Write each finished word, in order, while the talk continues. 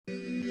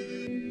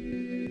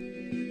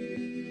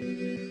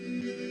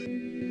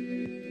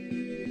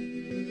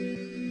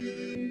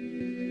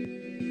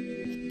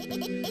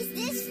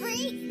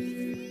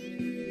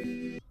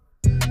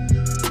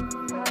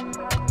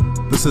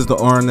This is the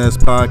RNS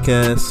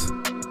podcast.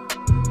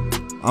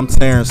 I'm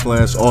Terrence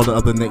slash all the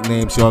other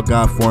nicknames y'all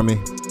got for me.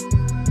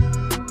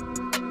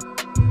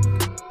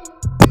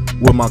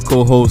 With my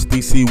co-hosts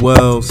DC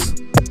Wells,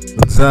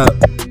 Zep,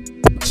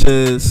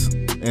 Chiz,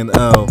 and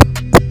L.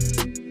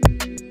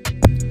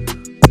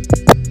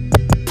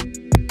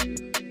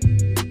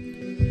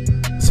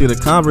 See,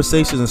 the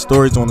conversations and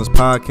stories on this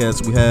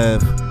podcast we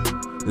have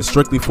is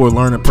strictly for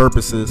learning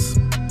purposes.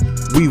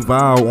 We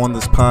vow on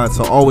this pod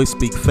to always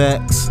speak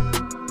facts,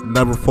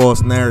 never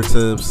false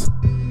narratives.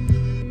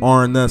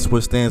 RNS,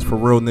 which stands for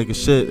real nigga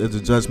shit, is a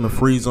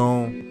judgment-free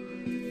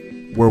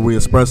zone where we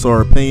express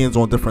our opinions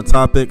on different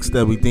topics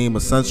that we deem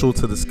essential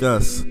to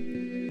discuss.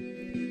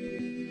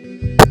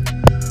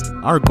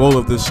 Our goal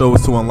of this show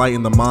is to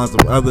enlighten the minds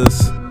of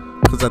others,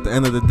 because at the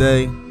end of the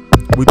day,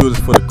 we do this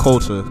for the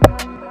culture.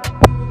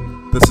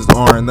 This is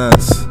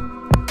RNS.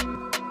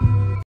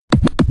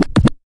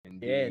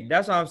 Yeah,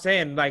 that's what I'm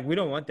saying. Like, we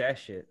don't want that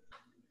shit.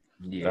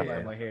 Yeah,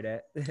 Nobody want to hear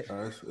that. It's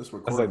that's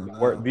recorded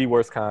like the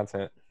worst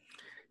content.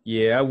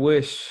 Yeah, I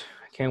wish.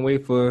 I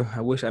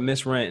wish I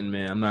miss renting,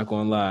 man. I'm not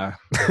gonna lie,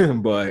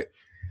 but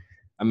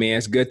I mean,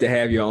 it's good to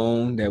have your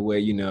own. That way,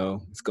 you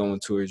know, it's going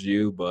towards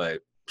you.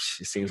 But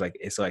it seems like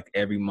it's like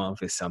every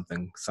month is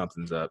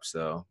something's up.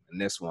 So,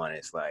 and this one,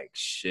 it's like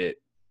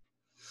shit.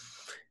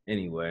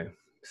 Anyway,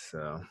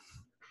 so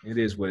it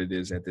is what it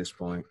is at this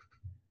point.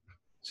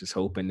 Just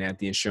hoping that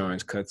the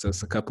insurance cuts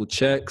us a couple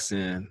checks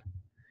and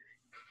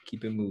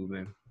keep it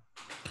moving.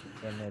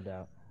 No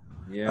doubt.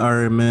 Yeah. All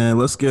right, man,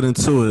 let's get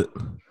into it.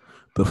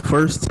 The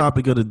first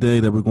topic of the day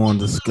that we're going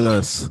to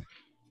discuss: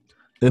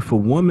 if a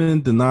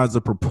woman denies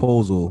a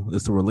proposal,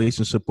 is the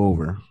relationship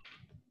over?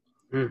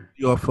 How do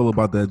y'all feel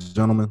about that,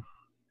 gentlemen?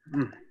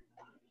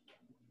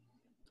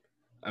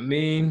 I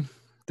mean,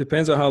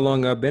 depends on how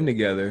long I've been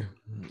together.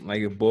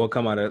 Like, a boy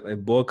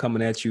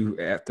coming at you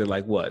after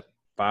like what,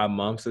 5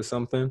 months or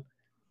something,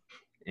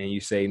 and you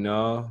say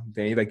no,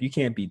 then you're like, you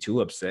can't be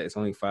too upset. It's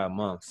only 5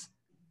 months.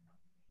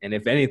 And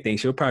if anything,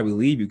 she'll probably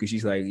leave you because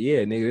she's like,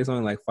 yeah, nigga, it's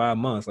only like 5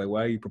 months. Like,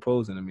 why are you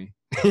proposing to me?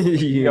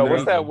 Yo,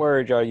 what's that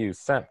word y'all use?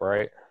 Simp,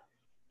 right?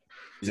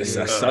 Just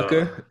a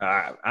sucker?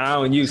 I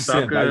don't use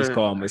simp. I just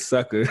call him a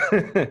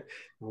sucker.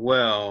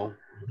 Well,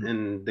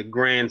 in the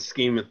grand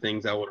scheme of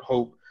things, I would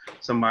hope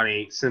somebody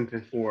ain't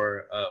simping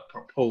for a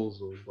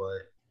proposal.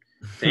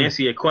 But to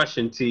answer your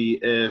question, T,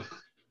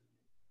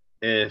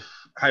 if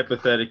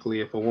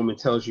hypothetically, if a woman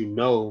tells you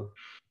no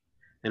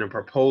in a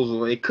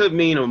proposal, it could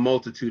mean a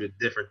multitude of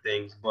different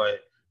things.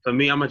 But for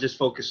me, I'm going to just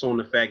focus on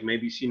the fact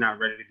maybe she's not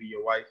ready to be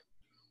your wife,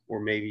 or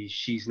maybe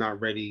she's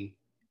not ready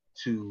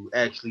to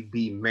actually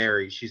be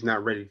married. She's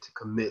not ready to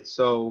commit.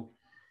 So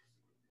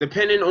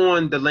depending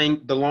on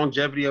the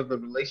longevity of the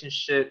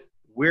relationship,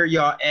 where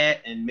y'all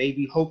at, and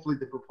maybe hopefully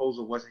the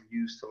proposal wasn't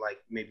used to like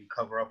maybe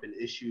cover up an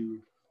issue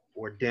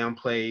or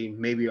downplay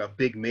maybe a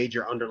big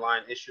major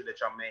underlying issue that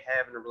y'all may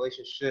have in a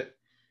relationship,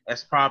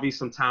 that's probably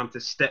some time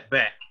to step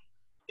back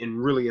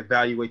and really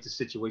evaluate the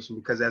situation.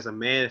 Because as a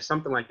man, if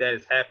something like that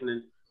is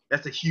happening,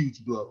 that's a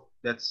huge blow.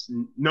 That's,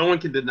 no one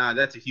can deny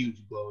that's a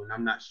huge blow. And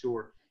I'm not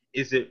sure,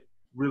 is it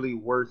really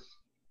worth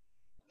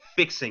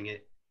fixing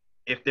it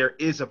if there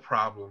is a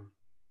problem?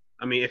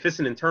 I mean, if it's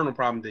an internal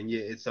problem, then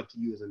yeah, it's up to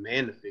you as a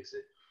man to fix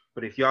it.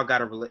 But if y'all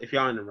if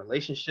y'all in a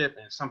relationship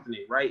and something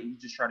ain't right, and you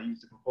just try to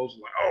use the proposal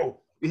like, oh,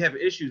 we have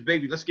issues,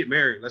 baby, let's get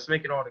married, let's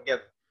make it all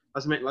together,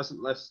 let's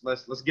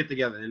get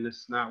together, and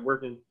it's not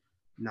working.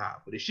 Nah,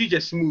 but if she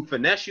just smooth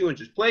finesse you and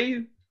just play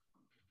you,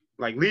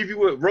 like leave you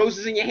with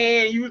roses in your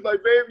hand, you was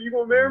like, baby, you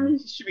gonna marry me?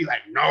 She should be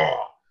like,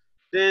 no.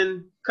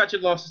 Then cut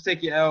your losses,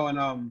 take your L,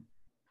 and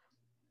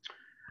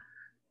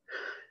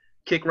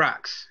kick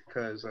rocks,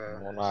 because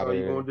that's all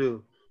you're gonna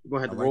do. You're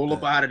gonna have to roll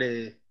up out of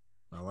there.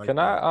 Can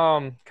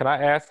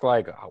I ask,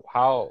 like,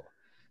 how,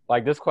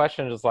 like, this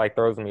question just like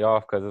throws me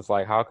off, because it's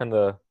like, how can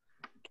the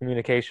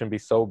communication be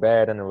so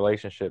bad in a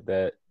relationship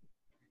that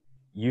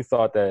you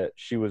thought that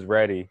she was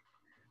ready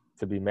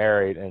to be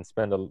married and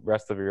spend the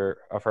rest of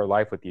her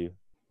life with you?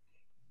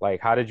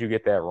 Like, how did you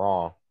get that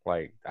wrong?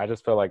 Like, I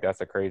just feel like that's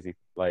a crazy,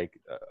 like,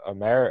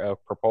 a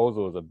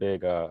proposal is a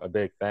big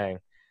thing.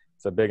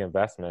 It's a big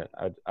investment.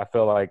 I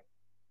feel like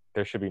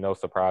there should be no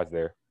surprise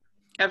there.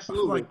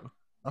 Absolutely.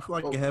 I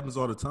feel like it happens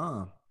all the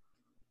time.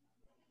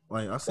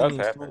 Like, I've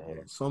seen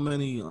so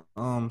many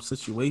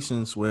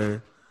situations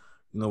where,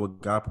 you know, a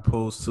guy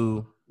proposed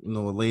to, you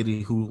know, a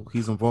lady who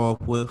he's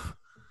involved with,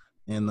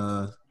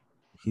 and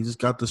he just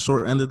got the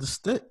short end of the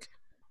stick.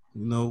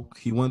 You know,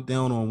 he went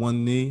down on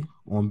one knee,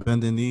 on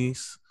bending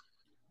knees.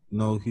 You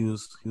know, he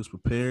was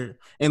prepared.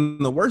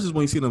 And the worst is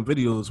when you see them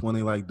videos when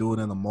they like do it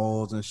in the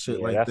malls and shit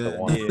like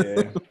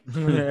that.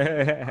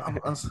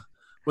 Yeah.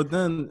 But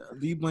then,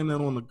 do you blame that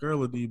on the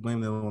girl or do you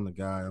blame that on the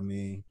guy? I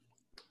mean,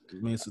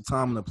 it's a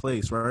time and a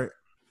place, right?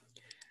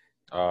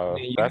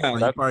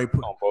 That's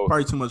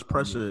probably too much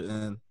pressure,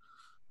 and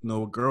you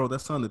know, a girl,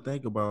 that's something to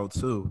think about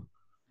too.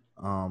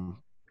 I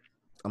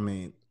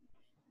mean,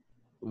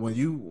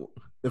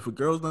 if a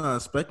girl's not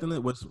expecting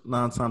it, which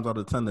 9 times out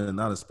of 10 they're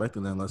not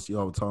expecting it unless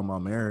y'all were talking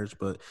about marriage.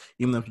 But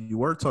even if you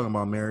were talking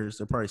about marriage,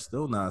 they're probably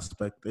still not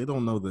expect. They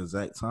don't know the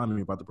exact time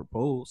you're about to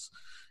propose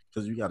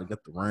because you got to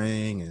get the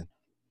ring, and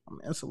I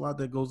mean, it's a lot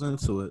that goes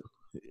into it.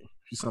 If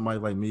you're somebody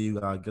like me, you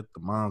gotta get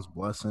the mom's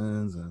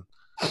blessings, and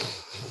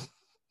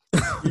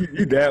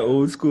you that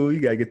old school. You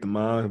gotta get the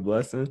mom's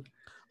blessing.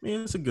 I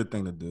mean, it's a good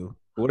thing to do.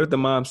 What if the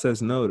mom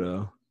says no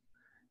though?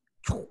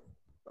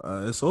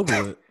 It's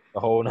over with. A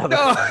whole nother.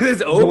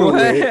 It's over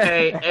with.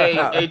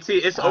 Hey, T,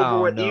 it's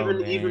over with. know,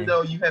 Even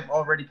though you have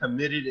already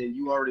committed and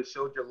you already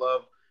showed your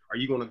love, are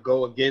you gonna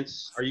go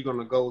against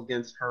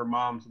her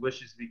mom's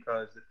wishes?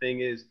 Because the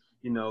thing is,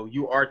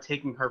 you are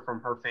taking her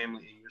from her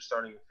family and you're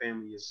starting a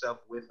family yourself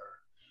with her.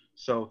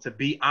 So to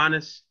be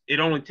honest, it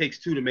only takes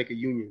 2 to make a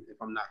union, if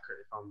I'm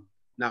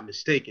not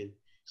mistaken.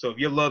 So if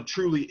your love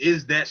truly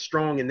is that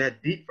strong and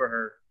that deep for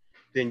her,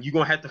 then you're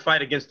gonna have to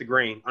fight against the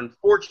grain.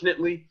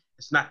 Unfortunately,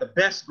 it's not the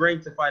best grain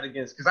to fight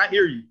against, because I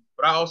hear you,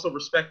 but I also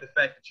respect the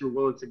fact that you're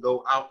willing to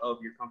go out of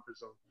your comfort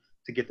zone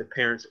to get the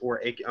parents, or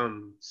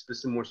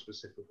more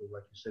specifically,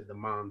 like you said, the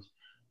mom's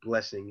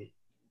blessing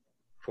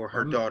for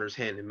her daughter's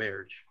hand in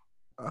marriage.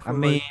 I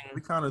mean, like we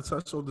kind of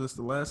touched on this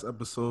the last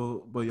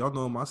episode, but y'all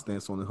know my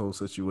stance on the whole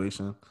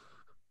situation.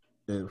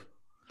 If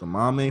the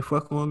mom ain't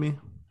fucking with me,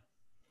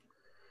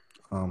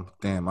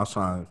 damn, I was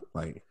trying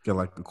to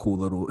get the cool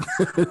little,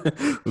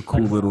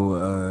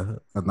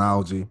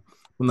 analogy.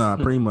 Well, nah,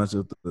 pretty much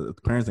if the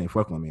parents ain't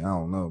fucking with me, I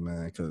don't know,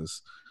 man,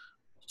 because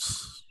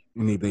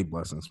you need their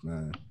blessings,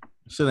 man.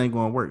 Shit ain't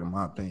gonna work in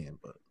my opinion,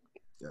 but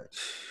yeah.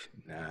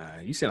 Nah,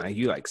 you sound like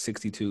you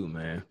 62,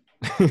 man.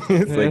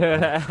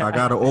 It's I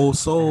got an old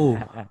soul.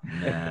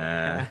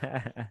 Nah.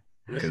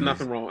 There's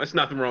nothing wrong. It's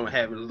nothing wrong with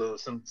having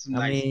some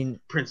nice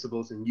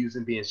principles and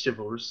being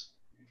chivalrous.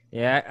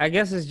 Yeah, I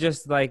guess it's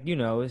just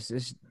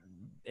it's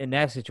in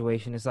that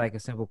situation, it's like a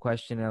simple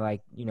question of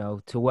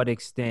to what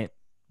extent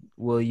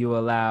will you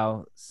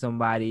allow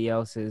somebody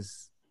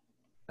else's,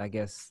 I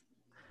guess,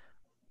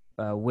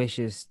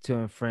 wishes to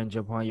infringe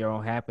upon your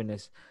own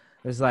happiness?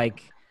 It's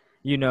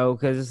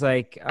because it's all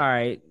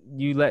right,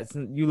 you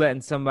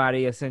letting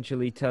somebody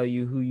essentially tell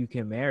you who you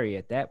can marry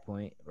at that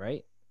point,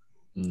 right?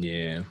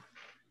 Yeah.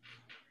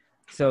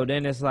 So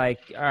then it's all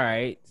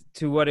right,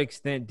 to what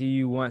extent do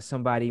you want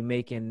somebody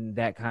making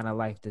that kind of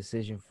life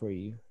decision for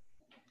you?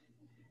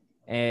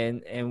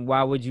 And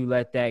why would you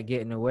let that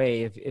get in the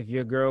way? If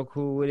your girl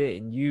cool with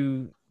it and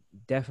you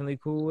definitely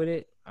cool with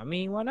it, I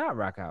mean, why not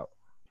rock out?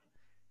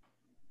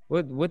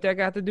 What that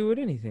got to do with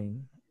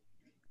anything?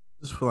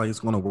 I just feel like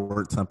it's gonna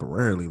work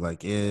temporarily.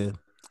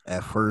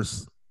 At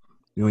first,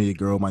 you and your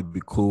girl might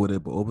be cool with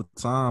it, but over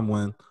time,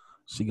 when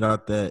she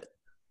got that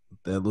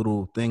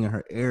little thing in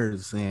her ear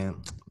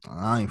saying,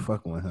 "I ain't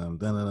fucking with him,"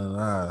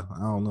 I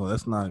don't know.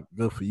 That's not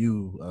good for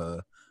you.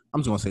 I'm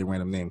just gonna say a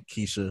random name,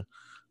 Keisha.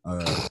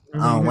 I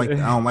don't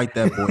like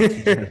that boy.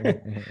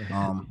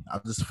 Keisha. I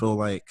just feel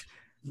like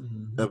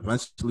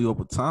eventually,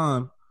 over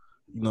time,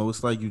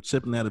 it's like you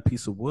chipping at a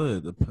piece of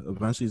wood.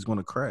 Eventually, it's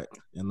gonna crack,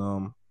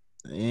 and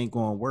it ain't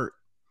gonna work.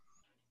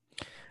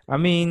 I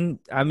mean,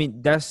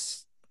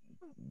 that's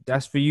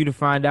for you to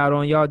find out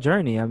on y'all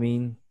journey. I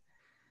mean,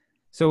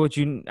 so if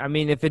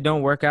it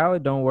don't work out,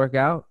 it don't work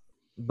out.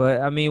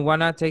 But I mean, why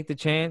not take the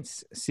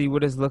chance, see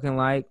what it's looking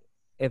like?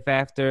 If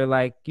after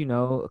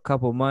a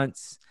couple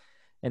months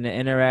and the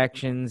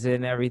interactions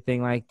and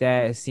everything like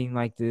that, it seemed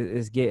like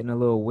it's getting a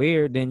little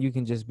weird, then you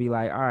can just be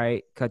like, all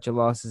right, cut your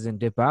losses and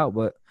dip out.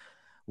 But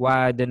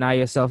why deny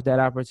yourself that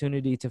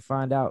opportunity to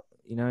find out?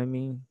 You know what I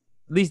mean?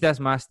 At least that's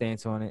my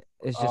stance on it.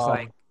 It's just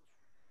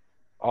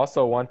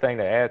also, one thing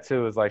to add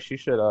too is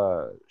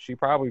she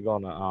probably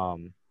gonna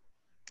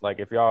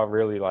if y'all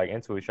really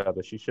into each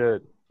other, she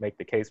should make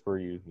the case for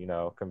you,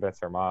 convince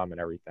her mom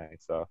and everything.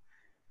 So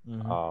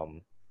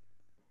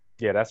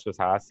yeah, that's just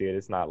how I see it.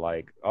 It's not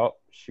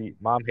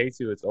mom hates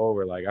you, it's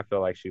over. I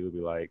feel like she would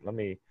be like, let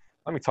me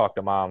talk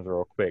to moms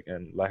real quick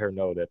and let her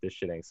know that this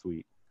shit ain't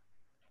sweet.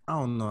 I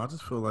don't know. I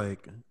just feel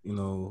like,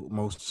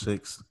 most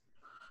chicks,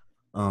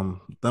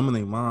 them and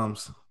their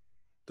moms,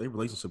 their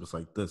relationship is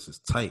like this. It's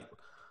tight.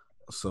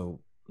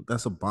 So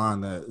that's a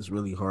bond that is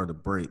really hard to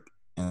break.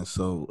 And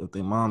so if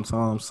their mom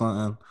tells them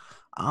something,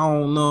 I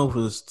don't know if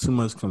it's too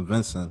much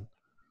convincing.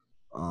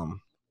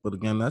 But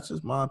again, that's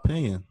just my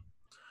opinion.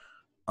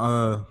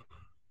 What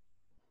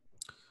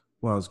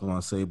I was going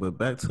to say, but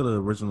back to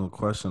the original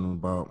question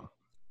about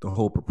the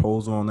whole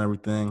proposal and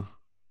everything.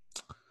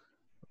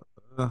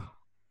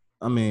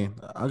 I mean,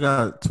 I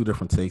got 2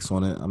 different takes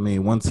on it. I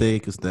mean, one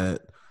take is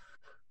that,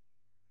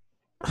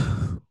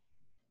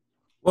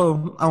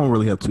 well, I don't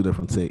really have 2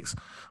 different takes.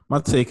 My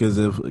take is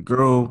if a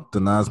girl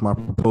denies my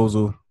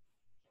proposal,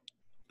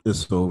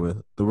 it's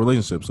over. The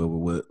relationship's over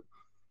with.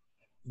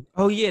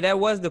 Oh yeah, that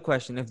was the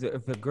question. If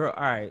the girl,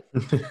 all right,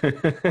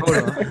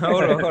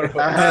 hold on.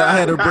 I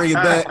had to bring it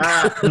back.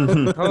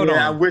 Hold on.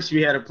 I wish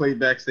we had a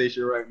playback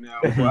station right now.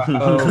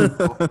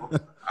 Wow.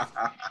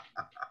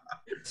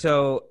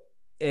 So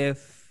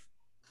if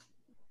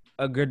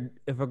a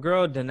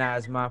girl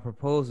denies my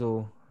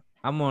proposal,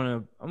 I'm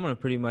gonna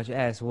pretty much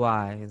ask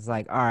why. It's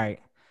like, all right,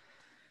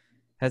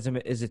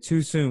 is it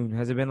too soon?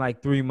 Has it been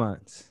like 3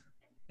 months?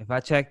 If I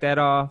check that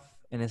off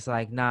and it's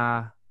like,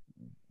 nah,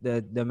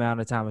 the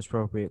amount of time is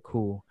appropriate,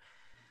 cool.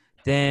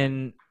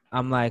 Then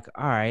I'm like,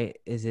 all right,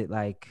 is it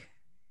like,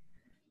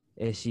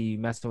 is she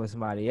messing with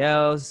somebody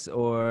else,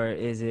 or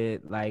is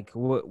it like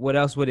what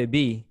else would it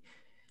be?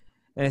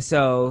 And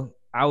so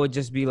I would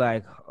just be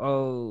like,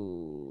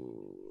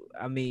 oh,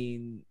 I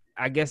mean,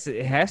 I guess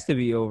it has to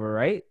be over,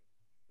 right?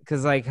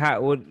 Because like,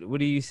 what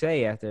do you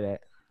say after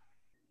that?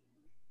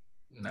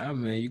 Nah,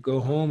 man, you go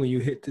home and you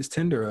hit this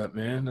Tinder up,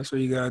 man. That's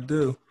what you gotta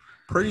do.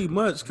 Pretty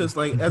much, because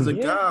like as a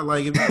guy,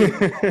 like if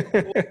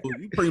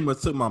you pretty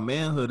much took my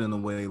manhood in a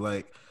way.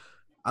 Like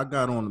I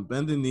got on the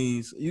bending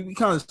knees. You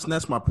kind of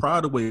snatched my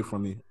pride away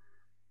from me.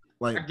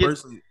 Like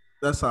personally,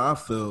 that's how I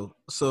feel.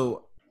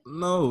 So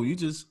no,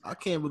 I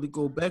can't really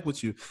go back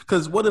with you.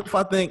 Because what if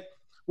I think,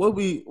 what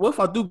if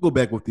I do go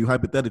back with you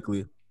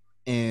hypothetically,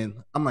 and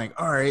I'm like,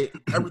 all right,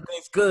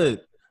 everything's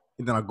good,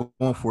 and then I go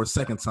on for a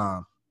second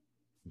time,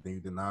 then you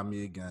deny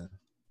me again.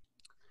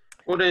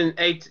 Well then,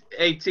 At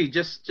I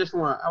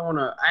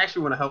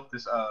actually want to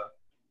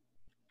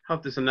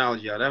help this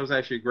analogy out. That was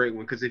actually a great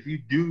one, because if you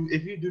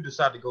do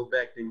decide to go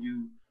back, then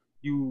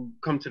you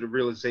come to the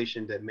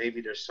realization that maybe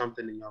there's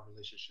something in your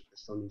relationship that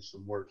still needs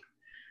some work.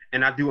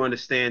 And I do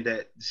understand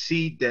that the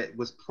seed that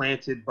was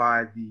planted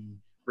by the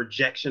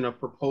rejection of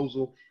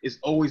proposal is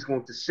always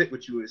going to sit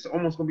with you. It's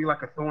almost going to be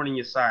like a thorn in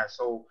your side.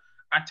 So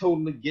I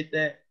totally get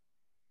that.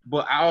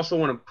 But I also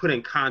want to put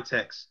in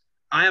context,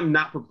 I am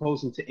not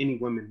proposing to any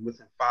women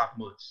within 5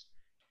 months.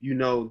 You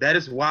know, that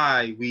is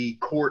why we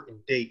court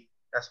and date.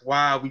 That's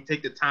why we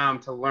take the time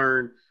to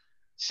learn.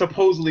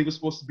 Supposedly we're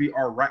supposed to be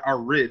our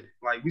rid.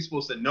 Like, we're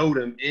supposed to know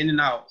them in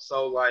and out.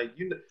 So like,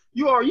 you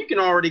can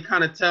already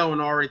kind of tell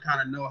and already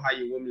kind of know how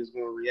your woman is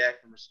going to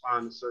react and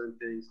respond to certain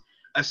things,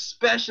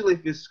 especially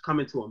if it's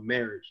coming to a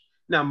marriage.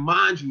 Now,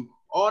 mind you,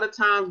 all the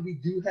times we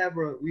do have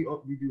the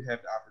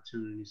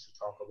opportunities to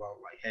talk about,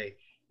 like, hey,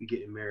 you're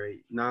getting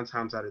married. 9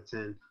 times out of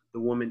 10, the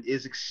woman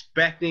is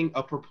expecting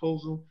a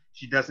proposal.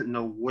 She doesn't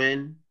know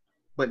when,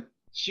 but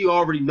she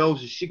already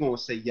knows that she's going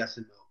to say yes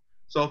and no.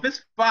 So if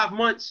it's 5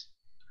 months,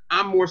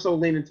 I'm more so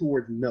leaning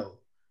towards no.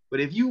 But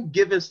if you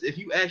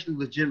actually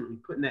legitimately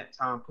putting that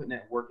time, putting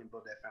that work, and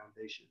build that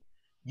foundation,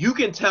 you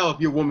can tell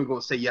if your woman going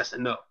to say yes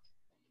and no.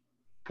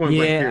 Point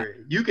blank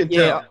period. You can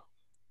tell.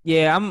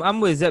 Yeah,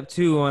 I'm with Zep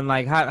too on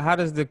like how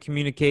does the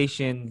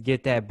communication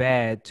get that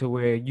bad to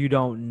where you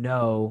don't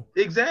know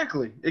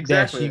exactly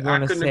that she's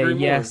gonna say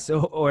yes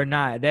or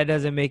not. That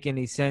doesn't make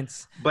any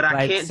sense. But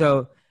I can't.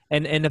 So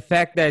and the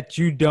fact that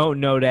you don't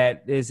know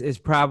that is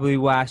probably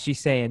why she's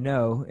saying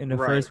no in the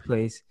first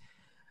place.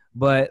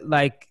 But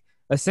like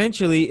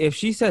essentially, if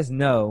she says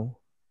no,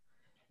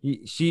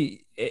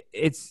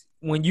 it's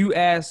when you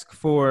ask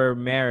for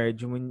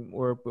marriage,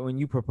 when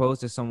you propose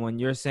to someone,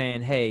 you're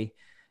saying, hey,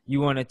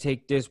 you want to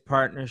take this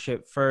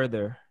partnership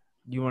further.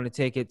 You want to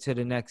take it to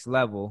the next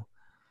level.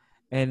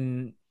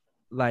 And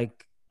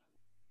like,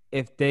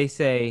 if they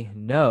say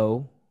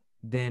no,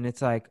 then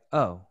it's like,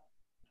 oh,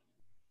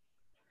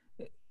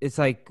 it's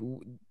like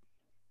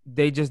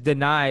they just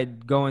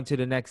denied going to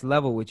the next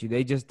level with you.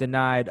 They just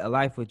denied a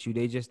life with you.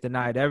 They just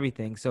denied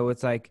everything. So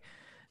it's like,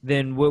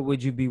 then what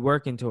would you be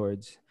working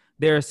towards?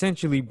 They're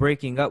essentially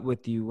breaking up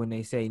with you when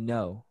they say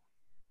no.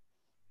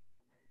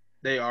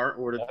 They are,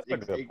 or that's a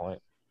good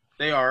point.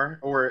 They are,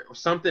 or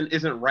something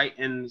isn't right.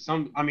 And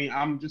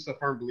I'm just a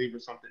firm believer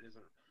something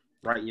isn't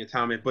right in your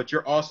timing. But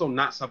you're also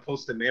not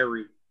supposed to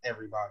marry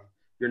everybody.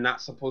 You're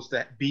not supposed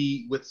to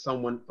be with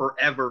someone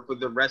forever for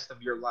the rest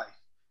of your life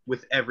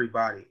with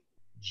everybody.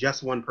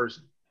 Just one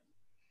person.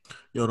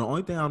 Yo, the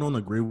only thing I don't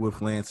agree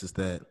with, Lance, is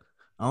that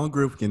I don't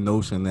agree with your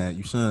notion that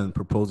you shouldn't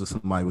propose to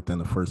somebody within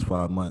the first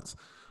 5 months.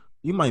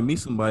 You might meet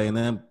somebody and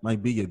that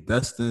might be your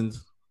destined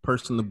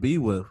person to be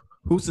with.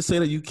 Who's to say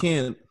that you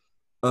can't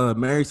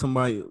marry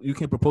somebody, you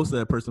can't propose to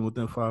that person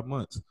within 5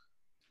 months?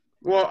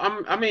 Well,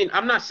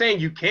 I'm not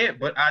saying you can't,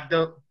 but I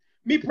don't.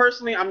 Me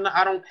personally,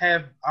 I don't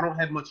have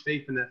much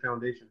faith in that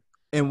foundation.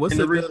 And what's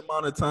a good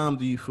amount of time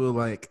do you feel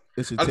like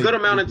it should take? A good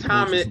amount of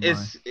time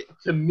is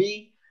to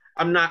me.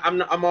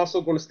 I'm also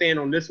going to stand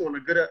on this one.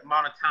 A good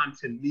amount of time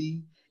to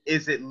me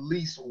is at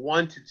least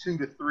 1 to 2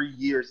 to 3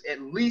 years,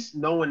 at least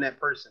knowing that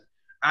person.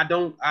 I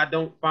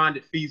don't find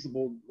it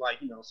feasible.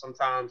 Like, you know,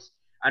 sometimes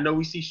I know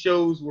we see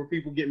shows where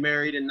people get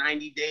married in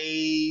 90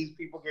 days.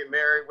 People get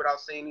married without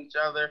seeing each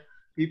other.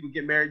 People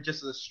get married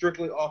just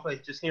strictly off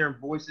of just hearing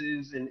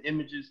voices and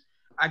images.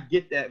 I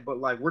get that, but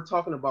like, we're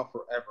talking about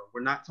forever.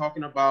 We're not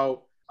talking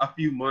about a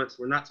few months.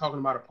 We're not talking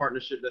about a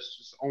partnership that's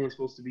just only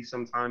supposed to be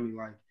sometime.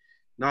 Like,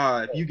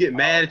 nah, if you get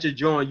mad at your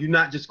joint, you're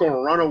not just going to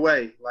run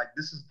away. Like,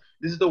 this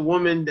is the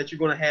woman that you're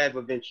going to have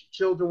eventual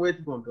children with.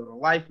 You're going to build a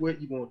life with.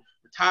 You're going to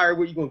retire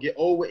with. You're going to get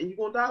old with, and you're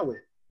going to die with.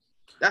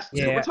 That's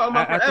what we're talking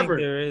about forever.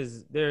 I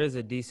think there is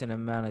a decent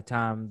amount of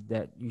time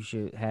that you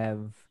should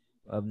have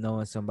of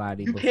knowing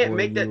somebody. You can't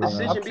make that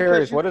decision. I'm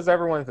curious. What does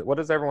everyone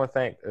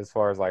think as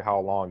far as like how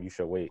long you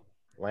should wait?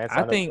 Lance,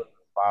 I think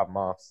 5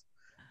 months.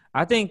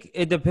 I think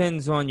it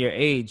depends on your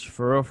age,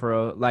 for real, for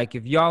real. Like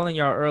if y'all in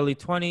your early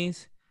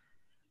 20s,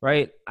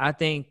 right? I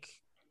think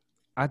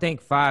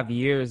 5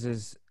 years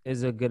is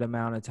a good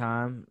amount of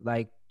time,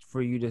 like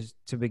for you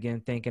to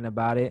begin thinking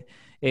about it.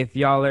 If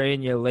y'all are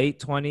in your late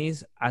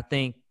 20s, I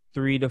think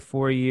 3 to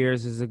 4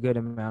 years is a good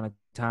amount of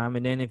time.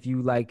 And then if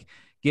you like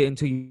get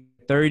into your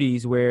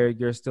 30s where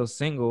you're still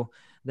single,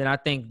 then I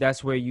think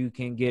that's where you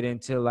can get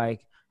into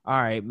like,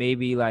 all right,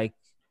 maybe like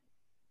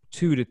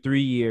 2 to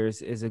 3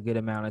 years is a good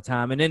amount of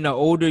time. And then the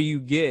older you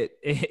get,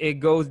 it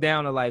goes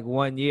down to like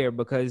 1 year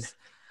because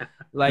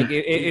like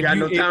if you got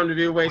no time to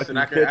be wasting.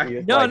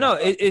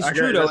 It's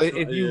true though.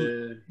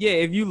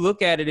 If you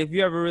look at it, if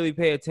you ever really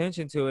pay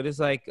attention to it, it's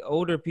like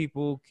older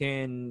people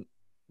can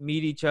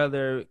meet each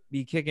other,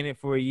 be kicking it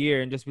for a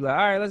year, and just be like, all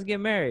right, let's get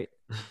married.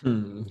 I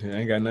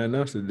ain't got nothing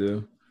else to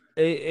do.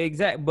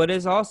 Exactly, but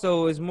it's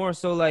more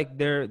so like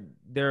they're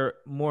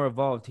more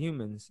evolved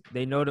humans.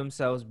 They know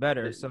themselves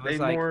better, so it's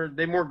like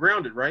they more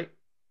grounded, right?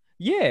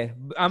 Yeah,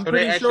 I'm so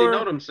pretty they actually sure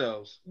know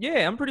themselves.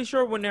 Yeah, I'm pretty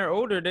sure when they're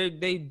older,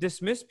 they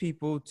dismiss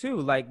people too.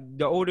 Like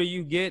the older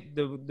you get,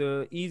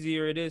 the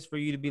easier it is for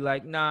you to be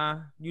like, nah,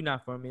 you're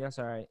not for me. That's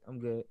all right. I'm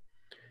good.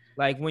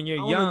 Like when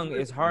you're young,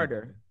 it's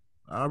harder.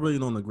 I really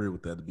don't agree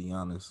with that, to be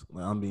honest.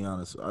 Like, I'm being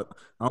honest. I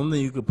don't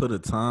think you could put a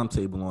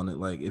timetable on it.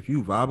 Like if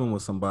you vibing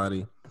with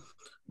somebody,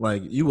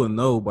 like you will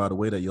know by the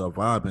way that you're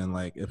vibing,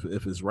 like if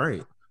it's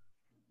right.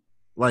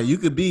 Like you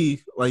could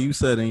be, like you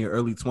said, in your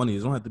early 20s.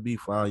 It don't have to be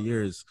 5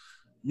 years.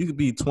 You could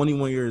be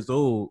 21 years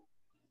old.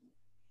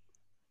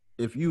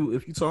 If you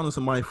talking to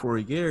somebody for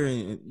a year,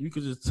 and you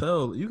could just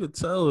tell,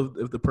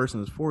 if the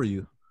person is for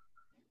you.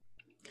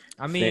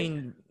 I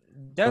mean,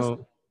 that's.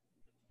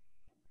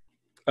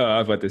 I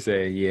was about to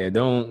say, yeah.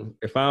 I'm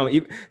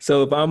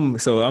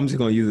just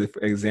gonna use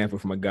an example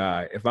from a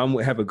guy. If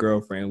I have a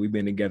girlfriend, we've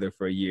been together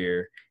for a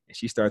year, and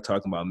she starts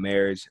talking about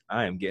marriage,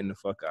 I am getting the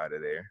fuck out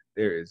of there.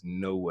 There is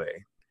no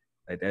way.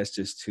 Like that's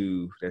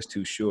too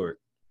short.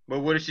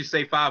 But what if she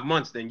say 5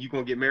 months? Then you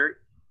gonna get married?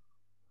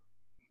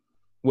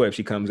 What if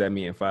she comes at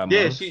me in 5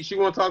 months? Yeah, she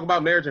want to talk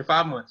about marriage in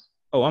 5 months.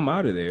 Oh, I'm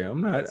out of there. I'm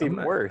not. That's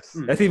even worse.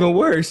 That's even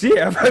worse.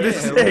 Yeah, I'm about to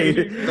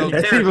say.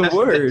 That's even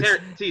worse.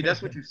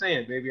 That's what you're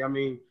saying, baby. I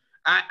mean,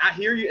 I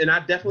hear you, and I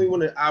definitely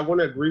want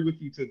to agree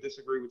with you to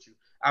disagree with you.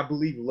 I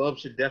believe love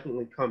should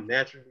definitely come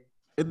naturally.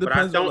 It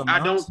depends on the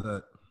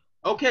mindset.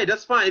 Okay,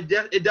 that's fine. It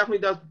definitely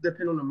does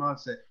depend on the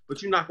mindset.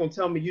 But you're not gonna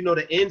tell me you know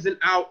the ins and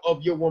out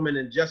of your woman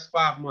in just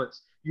 5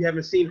 months. You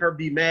haven't seen her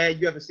be mad.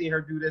 You haven't seen her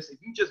do this. If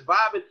you just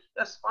vibing,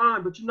 that's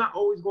fine. But you're not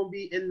always gonna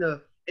be in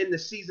the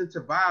season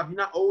to vibe. You're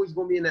not always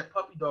gonna be in that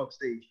puppy dog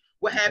stage.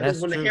 What happens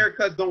when the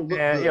haircuts don't look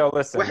good?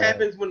 Listen, what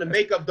happens when the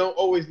makeup don't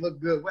always look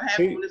good? What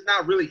happens when it's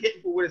not really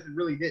hitting for what it's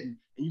really hitting?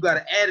 And you got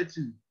an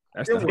attitude.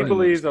 He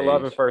believes in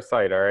love at first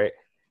sight, all right?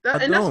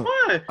 That's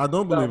fine. I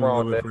don't believe in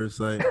love at first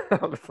sight.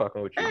 I'm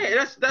fucking with you. Hey,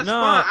 that's fine.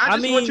 I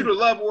just want you to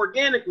love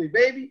organically,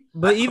 baby.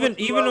 But even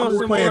on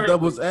some playing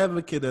devil's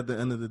advocate at the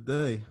end of the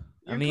day.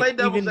 You play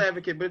devil's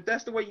advocate, but if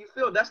that's the way you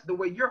feel, that's the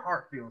way your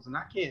heart feels, and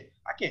I can't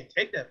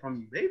take that from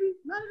you, baby.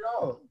 Not at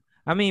all.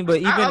 I mean, but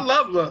even I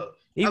love love.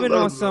 Even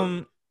on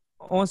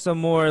some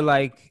more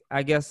like,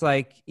 I guess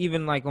like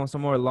even like on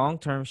some more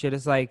long-term shit,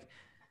 it's like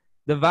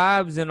the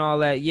vibes and all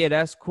that. Yeah,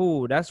 that's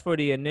cool. That's for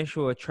the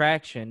initial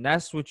attraction.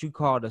 That's what you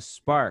call the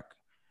spark,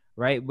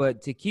 right?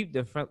 But to keep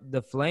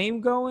the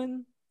flame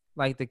going,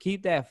 like to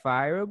keep that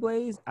fire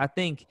ablaze, I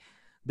think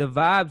the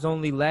vibes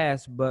only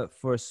last but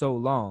for so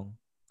long.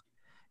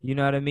 You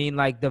know what I mean?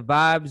 Like the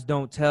vibes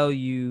don't tell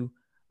you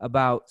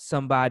about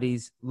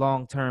somebody's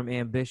long-term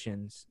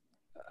ambitions.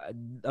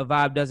 A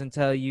vibe doesn't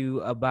tell you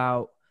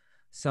about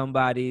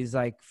somebody's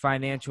like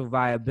financial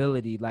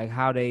viability, like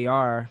how they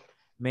are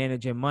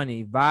managing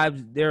money.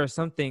 Vibes, there are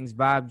some things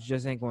vibes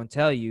just ain't going to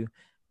tell you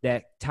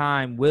that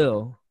time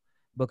will,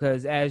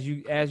 because as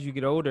you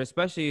get older,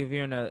 especially if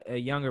you're in a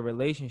younger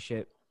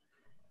relationship,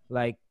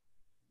 like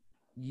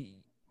the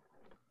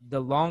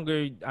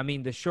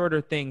shorter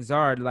things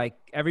are, like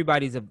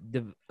everybody's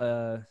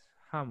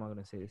how am I going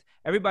to say this?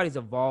 Everybody's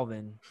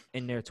evolving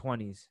in their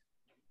 20s.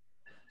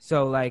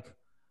 So like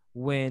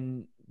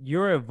when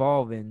you're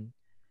evolving,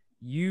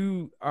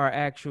 you are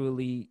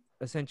actually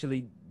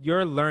essentially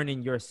you're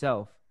learning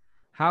yourself.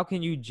 How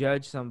can you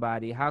judge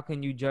somebody? How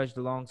can you judge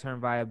the long-term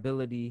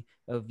viability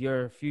of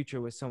your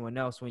future with someone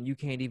else when you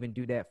can't even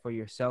do that for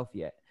yourself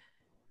yet?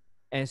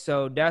 And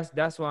so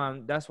that's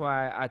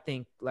why I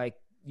think like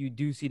you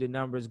do see the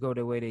numbers go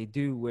the way they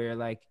do, where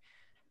like,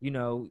 you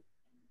know,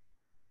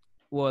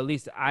 well, at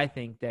least I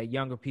think that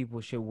younger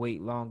people should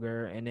wait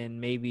longer, and then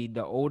maybe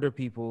the older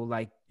people,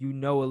 like, you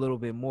know, a little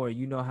bit more.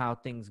 You know how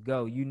things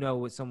go. You know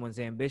what someone's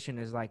ambition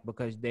is like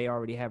because they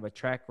already have a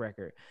track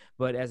record.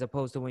 But as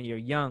opposed to when you're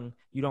young,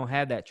 you don't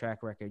have that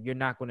track record. You're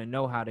not going to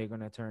know how they're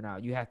going to turn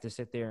out. You have to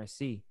sit there and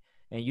see,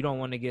 and you don't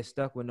want to get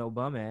stuck with no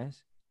bum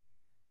ass.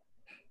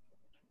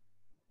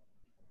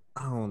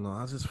 I don't know.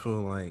 I just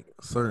feel like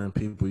certain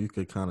people you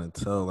could kind of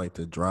tell like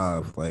the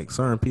drive. Like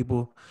certain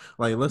people,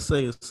 like let's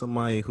say it's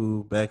somebody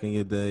who back in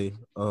your day,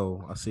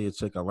 oh, I see a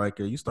chick, I like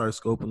her. You start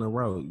scoping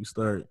her out. You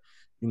start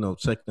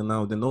checking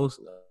out. Then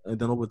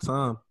over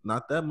time,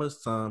 not that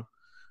much time,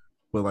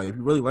 but like if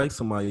you really like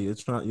somebody,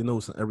 it's trying,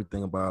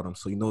 everything about them.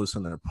 So you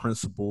noticing their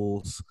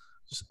principles,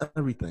 just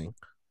everything.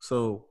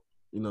 So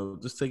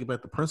just take it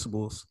back to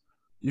principles.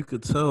 You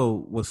could tell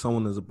what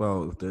someone is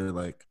about if they're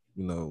like,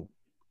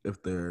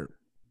 if they're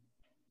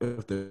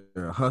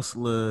a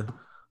hustler.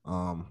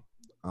 I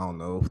don't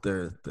know if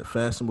they're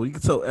fashionable. You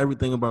can tell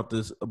everything about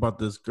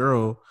this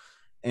girl,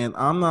 and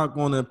I'm not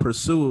going to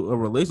pursue a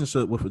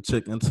relationship with a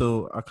chick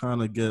until I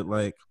kind of get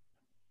like,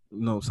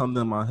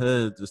 something in my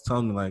head just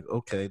telling me like,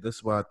 okay, this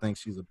is what I think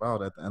she's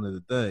about at the end of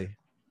the day.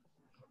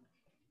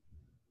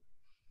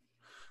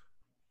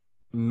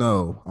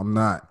 No, I'm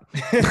not.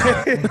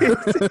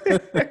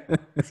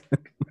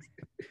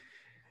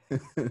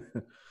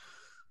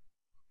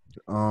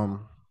 All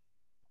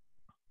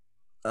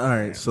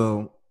right.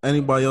 So,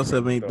 anybody else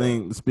have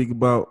anything to speak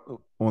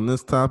about on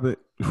this topic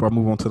before I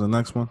move on to the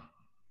next one?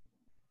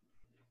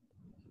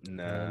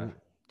 Nah.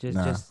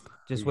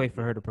 Just wait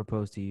for her to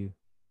propose to you.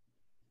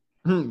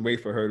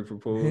 Wait for her to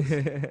propose.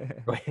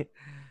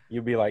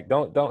 You'd be like,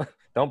 don't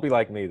be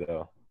like me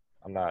though.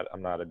 I'm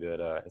not a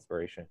good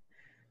inspiration.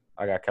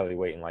 I got Kelly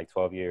waiting like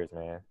 12 years,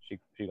 man. She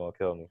gonna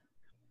kill me.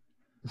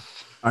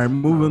 All right,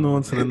 moving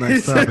on to the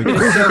next topic.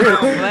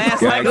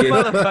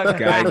 Gotta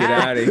get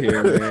out of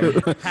here,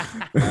 man.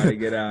 Gotta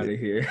get out of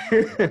here.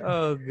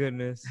 Oh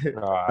goodness.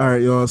 All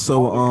right, y'all.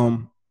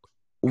 So,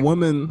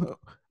 women.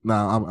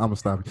 Nah, I'm gonna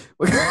stop it.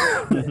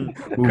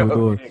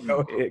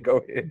 Go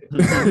ahead.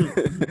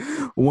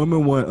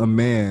 Women want a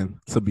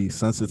man to be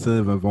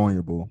sensitive and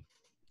vulnerable,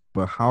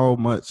 but how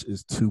much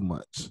is too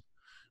much?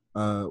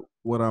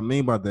 What I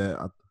mean by that,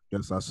 I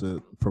guess I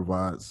should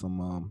provide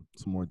some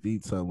more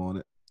detail on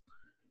it.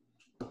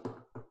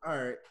 All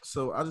right,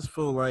 so I just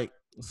feel like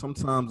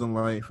sometimes in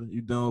life,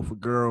 you deal with a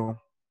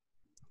girl,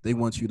 they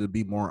want you to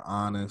be more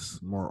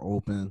honest, more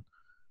open,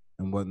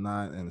 and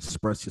whatnot, and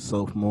express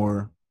yourself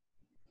more.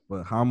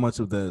 But how much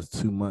of that is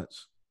too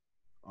much?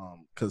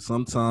 Because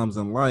sometimes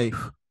in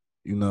life,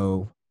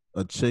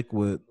 a chick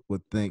would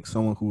think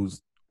someone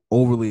who's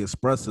overly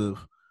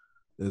expressive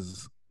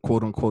is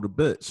quote unquote a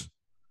bitch.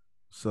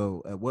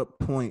 So at what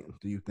point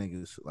do you think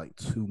it's like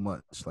too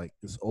much? Like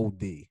it's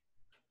OD?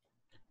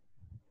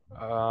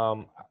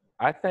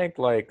 I think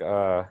like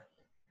I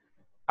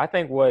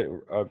think what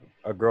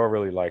a girl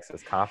really likes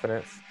is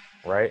confidence,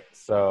 right?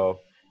 So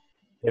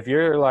if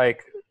you're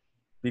like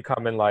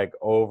becoming like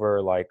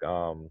over like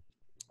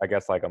I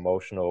guess like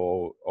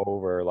emotional,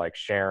 over like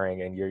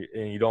sharing, and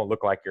you don't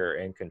look like you're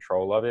in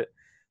control of it,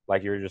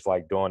 like you're just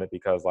like doing it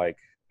because like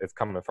it's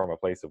coming from a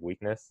place of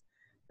weakness,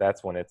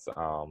 that's when it's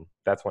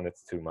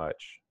too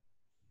much.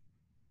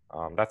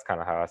 That's kind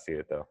of how I see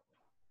it though.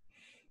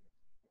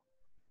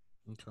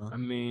 Okay. I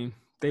mean,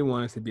 they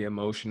want us to be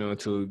emotional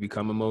until we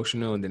become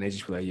emotional, and then they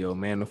just be like, "Yo,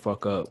 man, the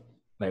fuck up!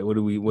 Like, what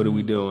are we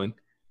doing?"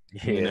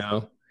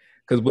 Yeah.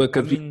 Because what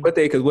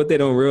they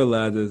don't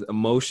realize is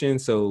emotion.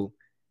 So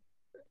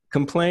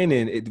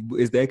complaining,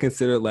 is that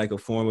considered like a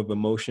form of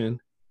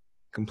emotion?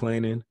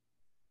 Complaining.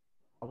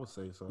 I would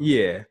say so.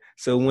 Yeah.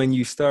 So when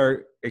you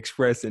start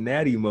expressing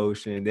that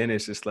emotion, then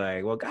it's just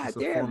like, well, God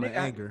damn, nigga.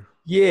 Anger.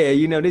 Yeah,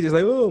 they're just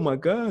like, oh my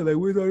God, like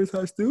where's all this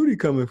hostility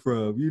coming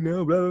from?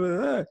 Blah, blah,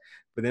 blah.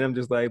 But then I'm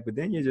just like, but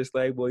then you're just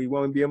like, well, you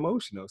want to be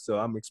emotional. So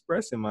I'm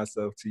expressing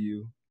myself to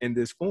you in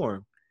this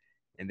form.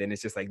 And then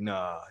it's just like,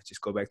 nah, just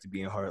go back to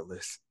being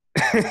heartless.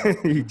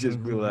 You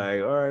just be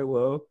like, all right,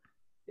 well,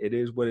 it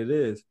is what it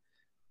is.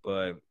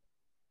 But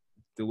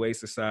the way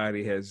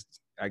society has,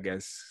 I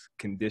guess,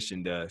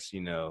 conditioned us,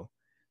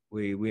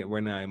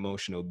 we're not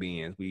emotional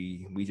beings.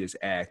 We just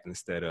act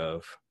instead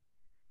of,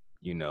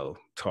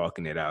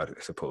 talking it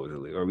out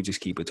supposedly, or we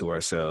just keep it to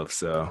ourselves.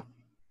 So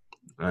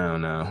I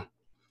don't know.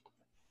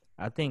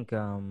 I think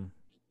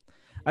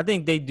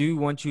they do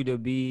want you to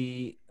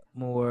be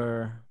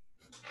more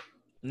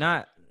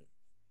not.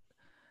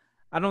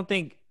 I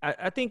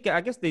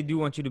guess they do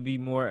want you to be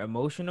more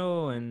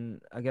emotional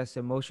and I guess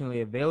emotionally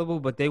available,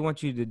 but they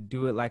want you to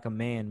do it like a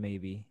man,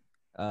 maybe,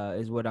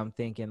 is what I'm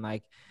thinking.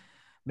 Like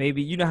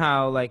maybe,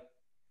 how like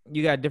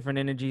you got different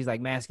energies, like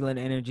masculine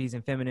energies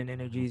and feminine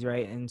energies,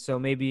 right? And so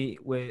maybe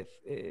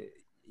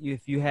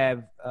if you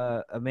have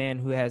a man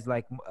who has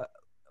like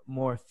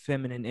more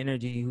feminine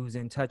energy, who's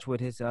in touch with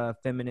his the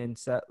feminine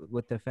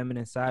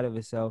side of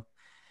himself,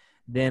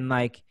 then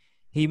like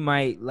he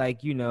might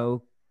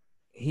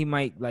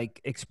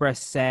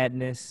express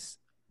sadness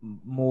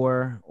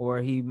more,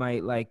 or he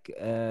might like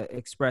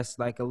express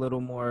like a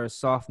little more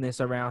softness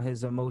around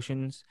his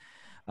emotions.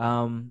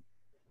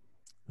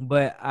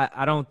 But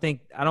I don't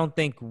think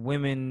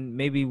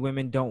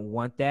women don't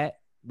want that.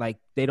 Like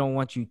they don't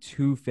want you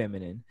too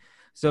feminine.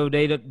 So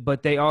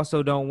but they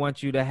also don't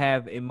want you to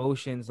have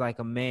emotions like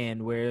a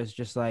man, where it's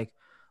just like,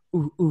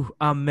 ooh,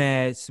 I'm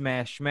mad,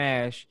 smash,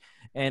 smash,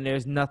 and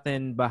there's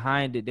nothing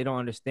behind it. They don't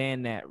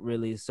understand that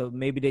really. So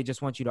maybe they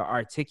just want you to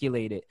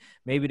articulate it.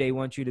 Maybe they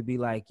want you to be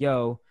like,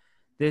 yo,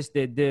 this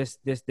did this,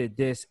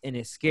 and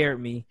it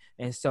scared me,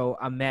 and so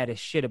I'm mad as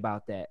shit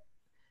about that.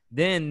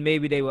 Then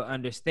maybe they will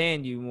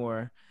understand you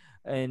more,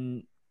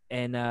 and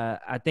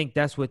I think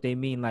that's what they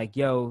mean. Like,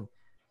 yo,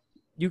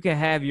 you can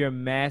have your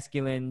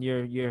masculine,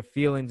 your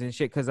feelings and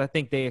shit, because I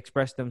think they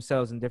express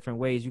themselves in different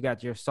ways. You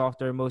got your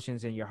softer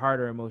emotions and your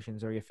harder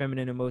emotions, or your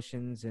feminine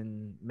emotions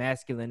and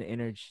masculine,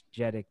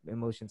 energetic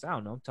emotions. I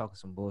don't know. I'm talking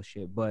some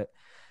bullshit, but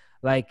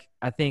like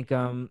I think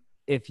I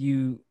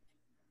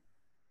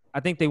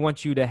think they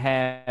want you to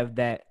have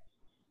that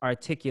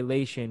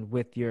articulation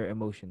with your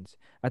emotions.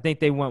 I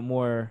think they want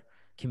more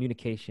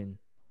communication,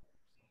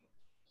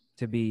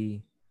 to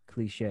be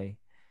cliche,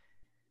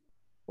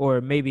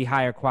 or maybe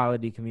higher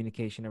quality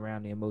communication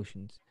around the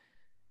emotions.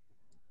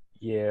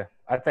 Yeah,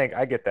 I think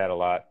I get that a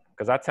lot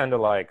because I tend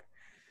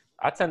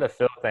to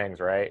feel things,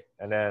 right,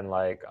 and then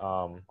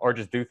or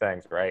just do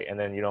things, right, and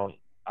then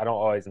I don't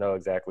always know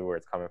exactly where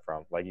it's coming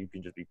from. Like you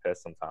can just be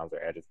pissed sometimes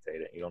or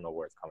agitated, and you don't know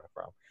where it's coming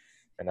from,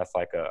 and that's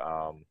like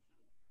a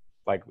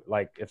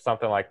like if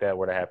something like that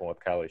were to happen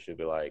with Kelly, she'd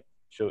be like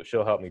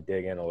she'll help me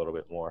dig in a little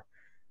bit more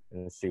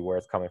and see where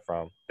it's coming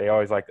from. They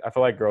always I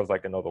feel like girls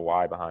like to know the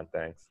why behind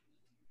things.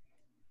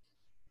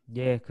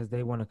 Yeah, because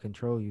they want to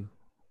control you.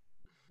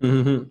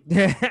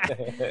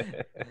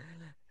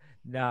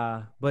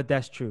 Nah, but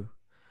that's true.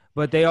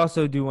 But they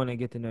also do want to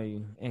get to know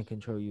you and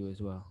control you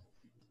as well.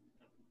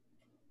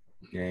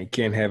 Yeah, you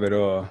can't have it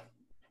all.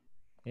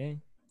 Yeah.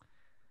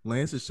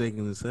 Lance is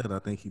shaking his head. I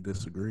think he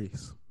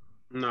disagrees.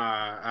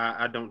 Nah,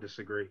 I don't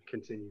disagree.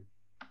 Continue.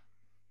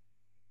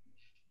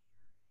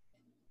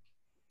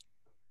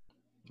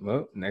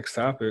 Well, next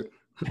topic.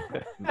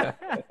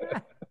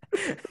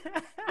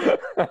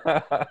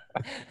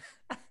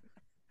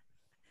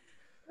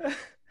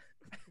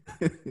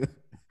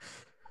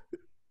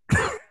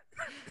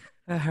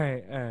 All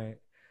right.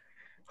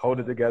 Hold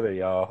it together,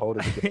 y'all. Hold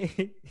it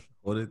together.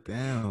 Hold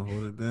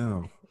it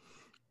down.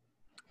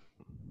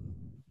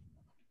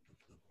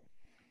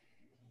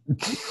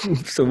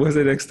 So what's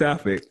the next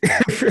topic?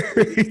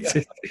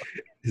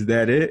 Is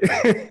that it?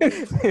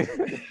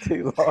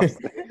 He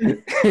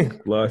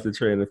lost the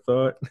train of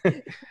thought.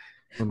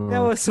 That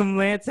was some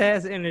Lance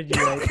ass energy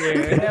right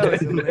there. That was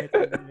some Lance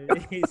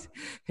energy.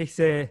 He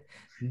said,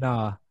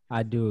 "Nah,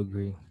 I do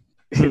agree."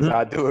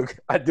 I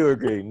do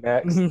agree.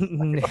 Next.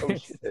 Next. Oh,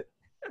 shit.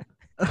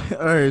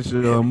 All right,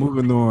 so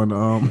moving on.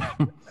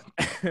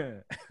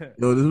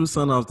 Yo, this was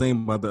something I was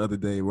thinking about the other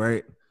day,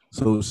 right?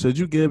 So, should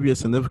you give your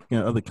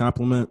significant other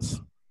compliments?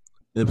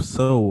 If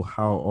so,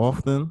 how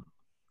often?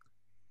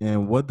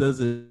 And what does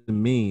it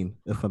mean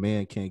if a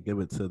man can't give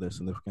it to their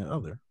significant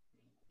other?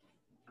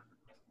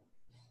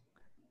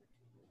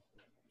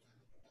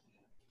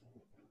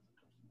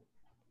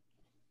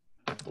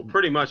 Well,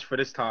 pretty much for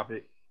this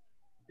topic,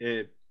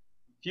 if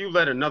you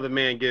let another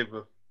man give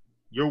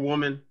your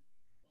woman,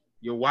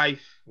 your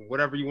wife,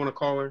 whatever you want to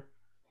call her,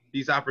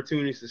 these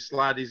opportunities to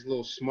slide these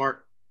little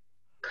smart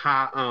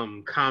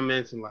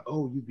comments and like,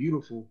 oh, you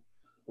beautiful.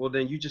 Well,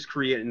 then you just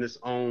creating this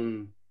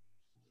own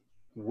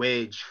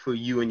wedge for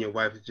you and your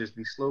wife to just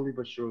be slowly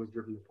but surely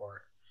driven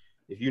apart.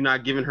 If you're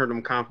not giving her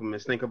them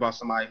compliments, think about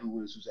somebody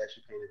who's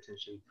actually paying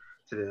attention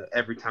to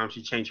every time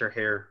she change her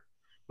hair,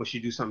 when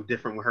she do something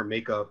different with her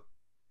makeup,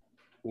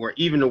 or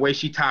even the way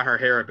she tie her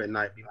hair up at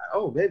night. Be like,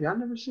 oh, baby, I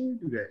never seen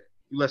you do that.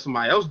 You let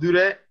somebody else do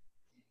that,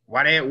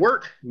 why they at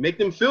work, make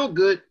them feel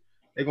good,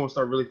 they're gonna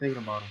start really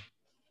thinking about them.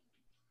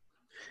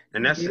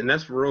 And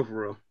that's for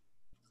real.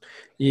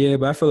 Yeah,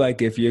 but I feel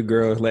like if your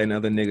girl's letting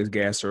other niggas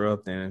gas her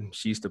up, then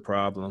she's the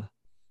problem.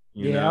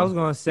 You know? I was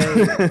gonna say.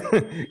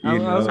 I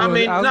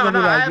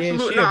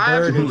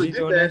absolutely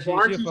did that. So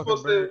aren't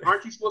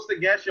you supposed to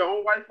gas your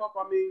own wife up?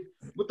 I mean,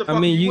 what the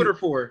fuck are you with her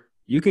for?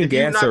 You can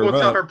gas her up. If you're not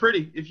gonna tell her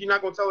pretty, if you're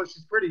not gonna tell her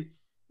she's pretty,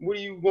 what are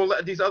you gonna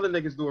let these other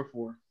niggas do it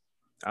for?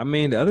 I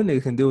mean, the other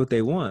niggas can do what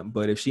they want,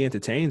 but if she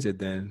entertains it,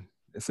 then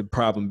it's a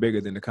problem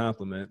bigger than the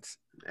compliments.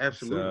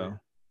 Absolutely. So,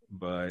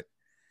 but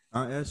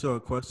I'll ask you a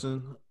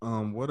question.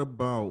 What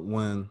about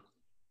when,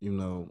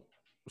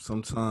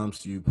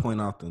 sometimes you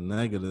point out the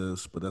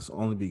negatives, but that's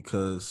only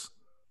because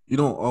you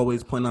don't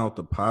always point out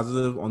the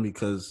positive, only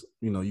because,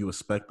 you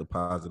expect the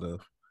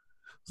positive.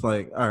 It's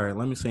like, all right,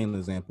 let me say an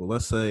example.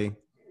 Let's say,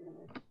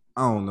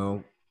 I don't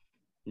know,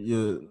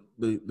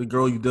 the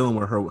girl you're dealing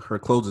with, her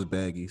clothes is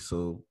baggy.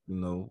 So,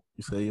 you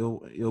say,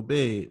 yo,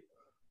 babe,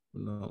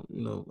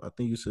 I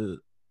think you should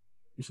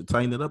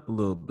tighten it up a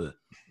little bit.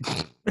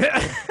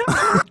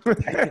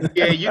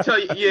 you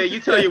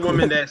tell your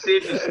woman that. See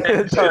if she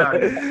snaps the shit out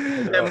of you.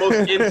 That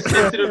most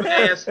insensitive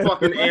ass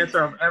fucking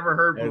answer I've ever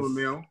heard from a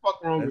man.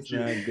 Fuck wrong with you?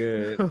 Not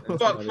good.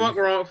 Fuck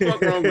wrong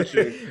with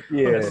you?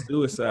 Yeah, that's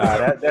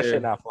suicide. That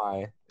shit not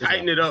flying.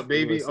 Tighten it up,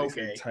 baby.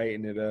 Okay.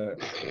 Tighten it up.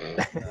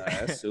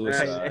 That's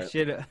suicide. That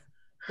shit up.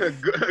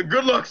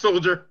 Good luck,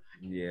 soldier.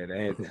 Yeah,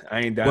 I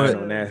ain't dying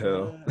on that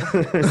hill.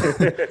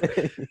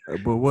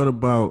 But what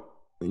about,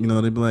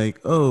 they'd be like,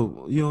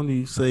 oh, you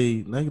only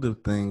say negative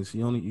things.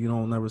 You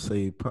don't never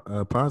say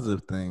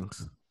positive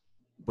things.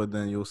 But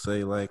then you'll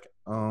say like,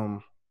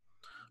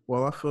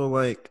 well, I feel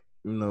like,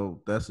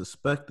 that's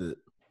expected.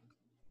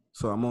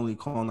 So I'm only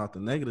calling out the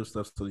negative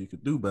stuff so you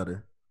could do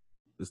better.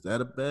 Is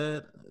that a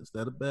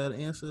bad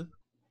answer?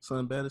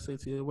 something bad to say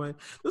to your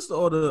wife? This is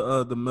all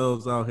the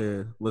males out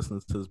here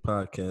listening to this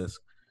podcast,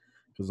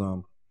 because I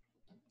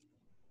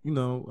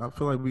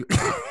feel like we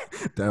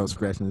that was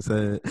scratching his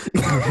head.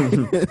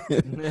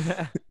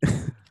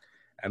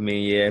 I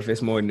mean, yeah, if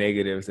it's more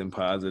negatives than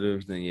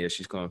positives, then yeah,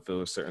 she's gonna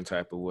feel a certain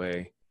type of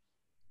way.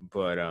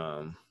 But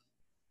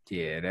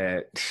yeah,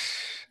 that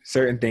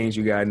certain things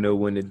you gotta know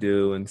when to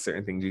do, and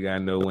certain things you gotta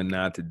know when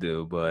not to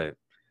do. But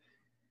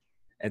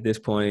at this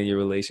point in your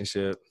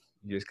relationship,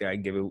 you just gotta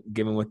give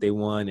them what they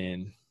want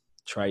and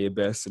try your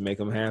best to make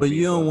them happy. But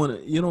you don't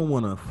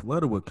want to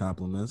flutter with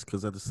compliments,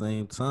 because at the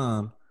same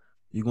time,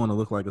 you're going to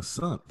look like a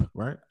simp,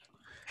 right?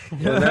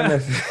 Well,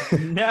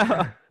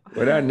 No.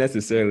 Well, not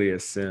necessarily a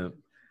simp,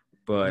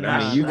 but Nah.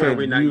 I mean,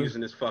 We're not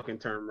using this fucking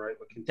term right.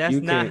 But That's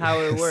not how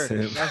it works.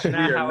 Simp. That's we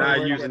not are how not it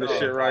works using at this all.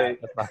 shit right.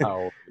 That's not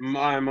how.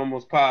 I'm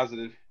almost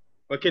positive.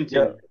 But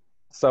continue. Yeah.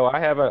 So I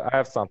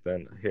have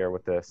something here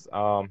with this.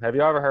 Have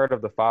you ever heard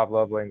of the 5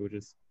 love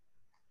languages?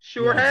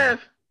 Sure Yeah.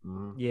 have.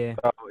 Yeah.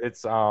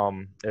 So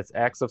it's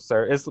acts of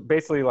service. It's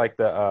basically like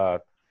the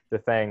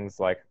things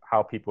like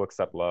how people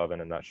accept love in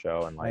a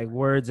nutshell, and Like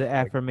words of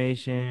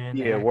affirmation,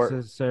 Yeah, acts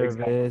of service.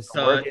 Exactly. Words of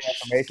Touch,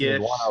 affirmation is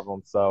one gifts. of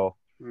them. So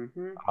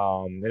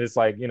Mm-hmm. it's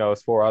like,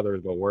 it's for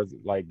others, but words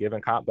like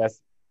giving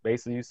that's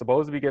basically you're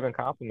supposed to be giving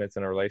compliments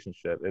in a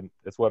relationship.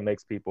 It's what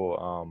makes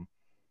people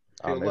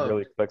Feel it loved.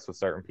 really clicks with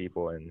certain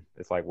people, and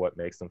it's like what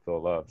makes them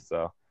feel loved.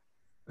 So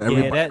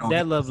Everybody Yeah, don't that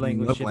have love the same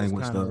language shit is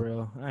language, kind of though.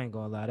 real. I ain't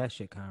gonna lie, that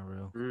shit kind of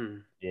real.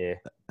 yeah,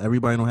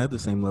 Everybody don't have the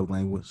same love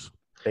language.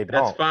 they That's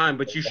don't. fine,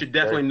 but you should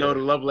definitely know the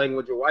love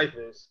language your wife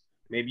is.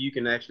 Maybe you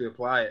can actually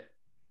apply it.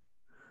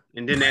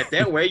 And then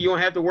that way, you don't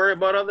have to worry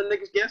about other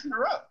niggas gassing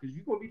her up, because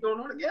you're going to be doing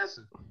all the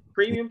gassing.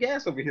 Premium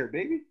gas over here,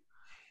 baby.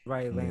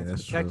 Right, Yeah, Lance.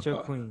 that's Protect true.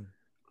 your queen.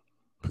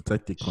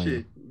 Protect your queen.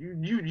 Shit,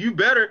 you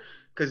better,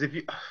 because if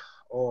you,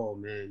 oh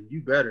man,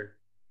 you better.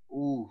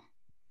 Ooh.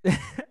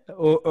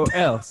 or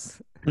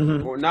else.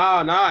 Well,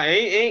 nah,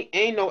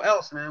 ain't no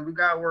else, man. We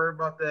gotta worry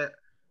about that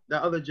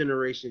other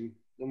generation,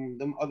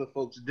 them other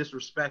folks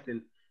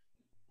disrespecting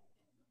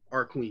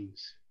our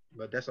queens.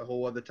 But that's a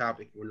whole other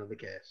topic for another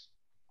cast.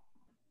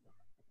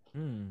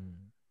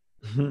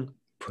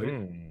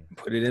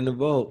 Put it in the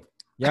vote.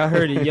 Y'all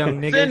heard it,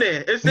 young It's in niggas.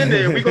 there. It's in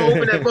there. We gonna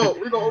open that vote.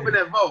 We gonna open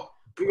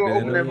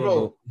that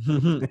vote.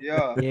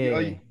 Yeah.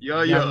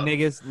 Yeah. Young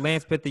niggas.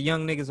 Lance put the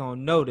young niggas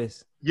on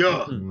notice.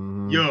 Yeah.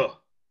 Mhm.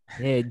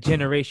 Yeah,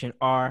 Generation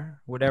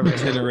R, whatever.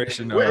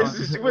 Generation What R.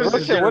 is this? What is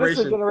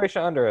the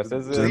generation under us?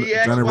 Is it?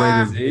 ZXY?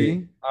 Generator Z.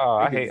 Z. Oh,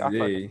 I think hate it's fucking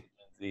Z.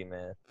 Z,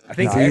 man. I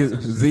think Z,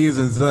 X, Z is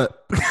in Zup.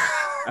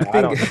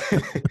 I don't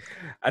think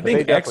I But they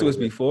think X was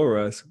definitely- before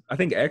us. I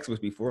think X was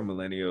before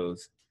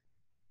millennials.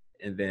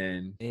 And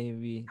then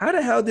Maybe. how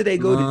the hell did they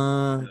go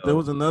to There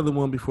was another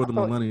one before the I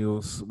thought-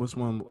 millennials. Which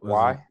one? Was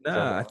Why?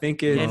 Nah, I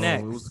think it's Gen No,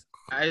 X. it was-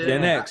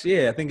 Gen X.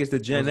 Yeah, I think it's the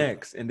Gen Was it-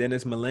 X, and then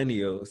it's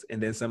millennials, and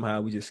then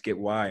somehow we just skipped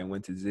Y and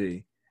went to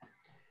Z.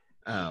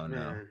 I don't know.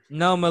 Man.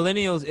 No,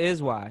 millennials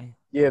is Y.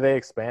 Yeah, they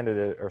expanded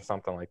it or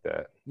something like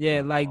that.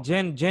 Yeah, like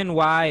Gen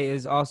Y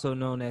is also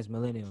known as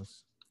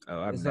millennials. Oh,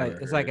 I've It's never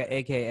like heard. an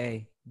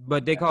AKA,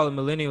 but they call it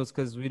millennials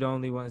because we're the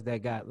only ones that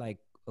got like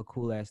a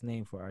cool ass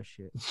name for our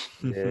shit.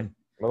 Yeah,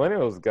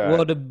 millennials got.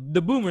 Well, the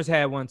boomers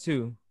had one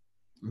too.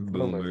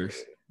 Boomers.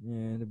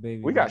 Yeah, the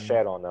baby. we got boomers.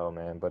 shat on though,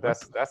 man. But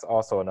that's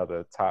also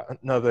another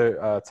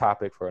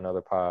topic for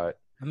another pod.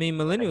 I mean,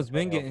 millennials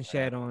been getting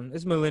shat on.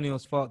 It's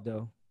millennials' fault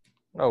though.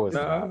 No, it's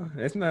not.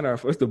 No, it's not our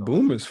fault. It's the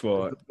boomers'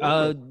 fault.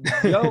 Yo,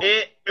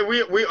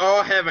 We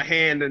all have a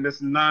hand in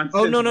this nonsense.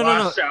 Oh, no.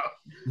 washout.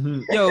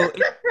 yo,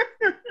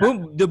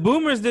 the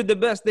boomers did the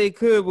best they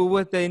could with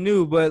what they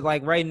knew, but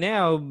like right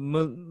now,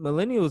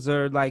 millennials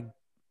are like,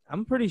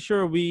 I'm pretty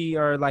sure we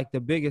are like the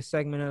biggest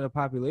segment of the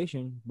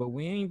population, but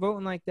we ain't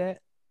voting like that.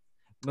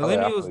 Oh,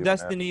 yeah, I Millennials' believe that.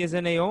 destiny is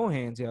in their own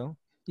hands, yo.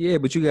 Yeah,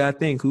 but you gotta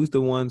think who's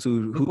the ones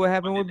who Look what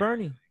happened with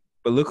Bernie.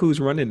 But look who's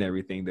running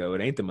everything though.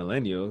 It ain't the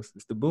millennials.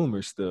 It's the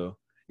boomers still.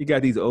 You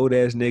got these old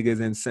ass niggas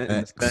in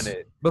Senate.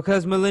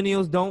 Because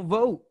millennials don't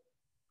vote.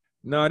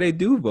 No, they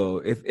do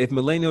vote. If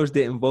millennials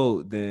didn't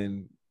vote,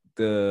 then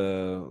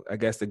I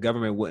guess the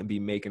government wouldn't be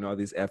making all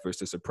these efforts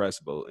to suppress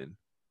voting.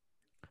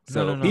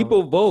 So No.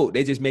 people vote.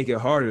 They just make it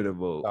harder to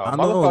vote. No, I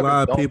know a lot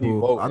motherfuckers of don't be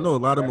people. I voting, know a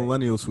lot of right?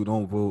 millennials who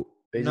don't vote.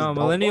 They No, just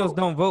millennials vote.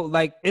 don't vote.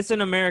 Like it's an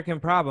American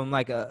problem.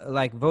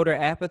 Like voter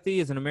apathy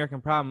is an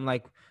American problem.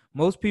 Like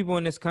most people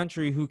in this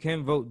country who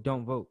can vote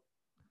don't vote.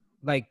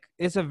 Like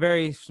it's a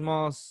very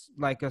small,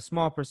 like a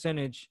small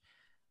percentage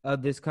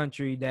of this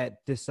country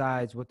that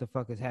decides what the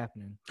fuck is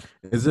happening.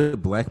 Is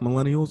it black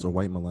millennials or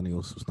white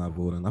millennials who's not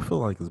voting? I feel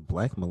like it's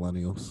black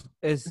millennials.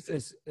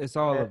 It's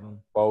all of them.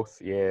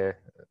 Both, yeah.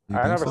 You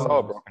I think never so? saw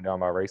it broken down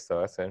by race though.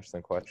 That's an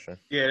interesting question.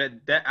 Yeah,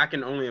 that I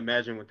can only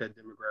imagine what that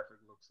demographic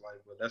looks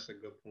like, but that's a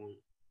good point.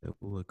 It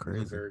will look That's a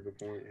crazy. very good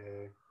point.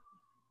 Yeah.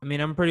 I mean,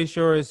 I'm pretty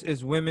sure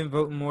it's women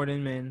voting more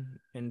than men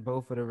in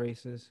both of the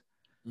races.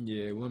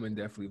 Yeah, women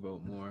definitely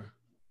vote more.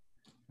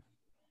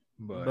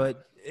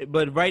 But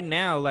But right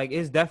now, like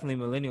it's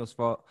definitely millennials'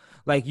 fault.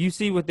 Like you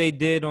see what they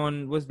did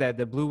on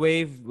the blue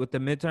wave with the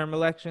midterm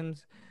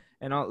elections,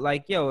 And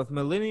like, yo, if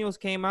millennials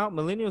came out,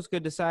 millennials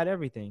could decide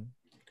everything.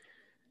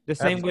 The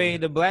same way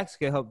the blacks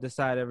could help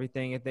decide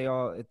everything if they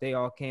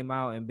all came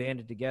out and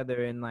banded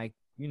together and like,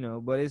 you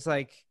know, but it's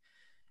like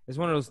it's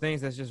one of those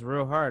things that's just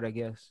real hard, I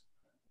guess.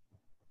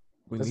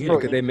 Because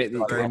they make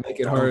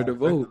it harder to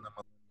vote.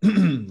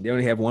 They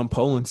only have one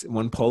polling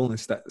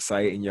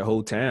site in your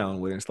whole town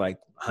where it's like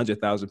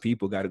 100,000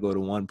 people got to go to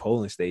one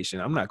polling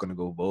station. I'm not going to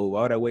go vote.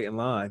 Why would I wait in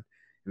line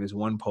if there's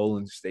one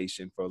polling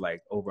station for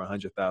like over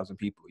 100,000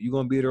 people? You're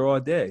going to be there all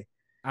day.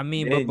 I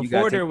mean, but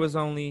before there was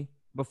only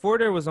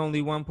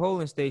one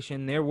polling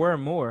station, there were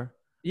more.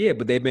 Yeah,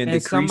 but they've been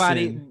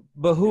decreasing.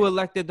 But who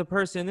elected the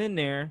person in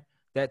there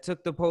that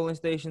took the polling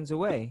stations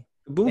away?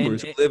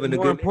 Boomers and live in a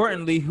good. More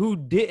importantly, who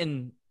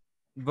didn't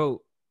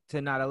vote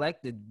to not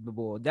elect the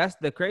board? That's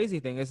the crazy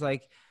thing. It's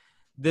like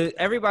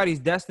everybody's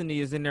destiny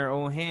is in their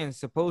own hands,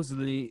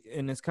 supposedly,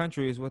 in this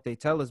country is what they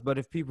tell us. But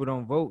if people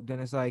don't vote,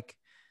 then it's like,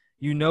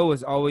 you know,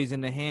 it's always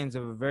in the hands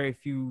of a very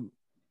few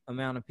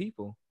amount of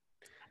people.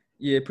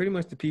 Yeah, pretty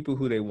much the people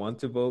who they want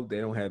to vote, they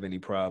don't have any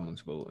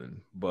problems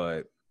voting.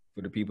 But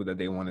for the people that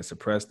they want to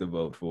suppress the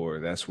vote for,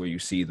 that's where you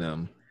see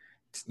them,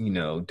 you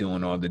know,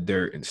 doing all the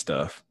dirt and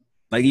stuff.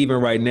 Like even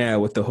right now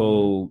with the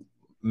whole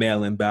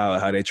mail-in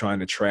ballot, how they're trying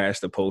to trash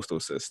the postal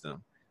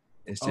system.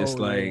 It's just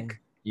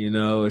you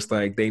know, it's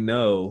like they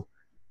know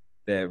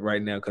that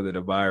right now because of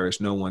the virus,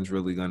 no one's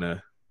really going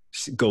to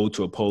go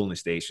to a polling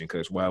station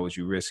because why would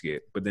you risk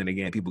it? But then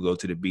again, people go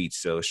to the beach,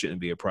 so it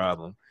shouldn't be a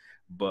problem.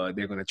 But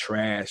they're going to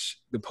trash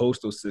the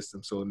postal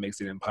system, so it makes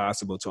it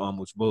impossible to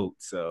almost vote.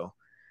 So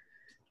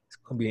it's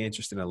going to be an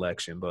interesting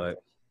election.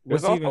 But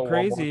what's even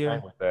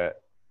crazier with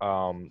that,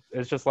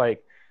 it's just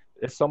like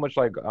it's so much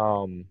like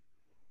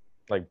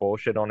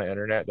bullshit on the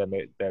internet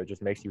that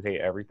just makes you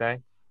hate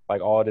everything. Like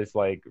all this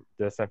like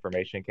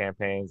disinformation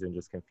campaigns and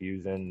just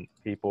confusing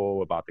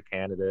people about the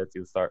candidates.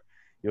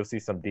 You'll see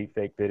some deep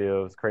fake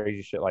videos,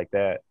 crazy shit like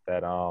that.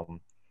 That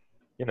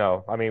you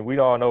know, I mean, we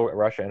all know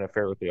Russia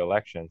interfered with the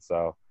election,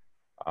 so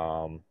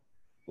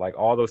like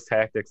all those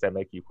tactics that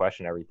make you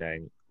question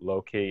everything,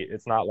 low key,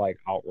 it's not like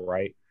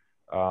outright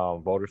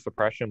voter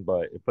suppression,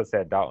 but it puts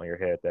that doubt in your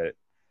head that,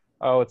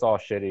 oh, it's all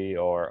shitty,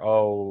 or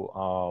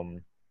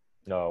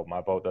no,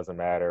 my vote doesn't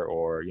matter,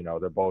 or you know,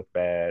 they're both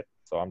bad,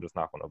 so I'm just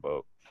not going to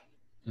vote.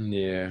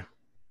 Yeah.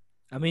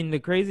 I mean, the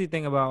crazy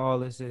thing about all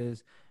this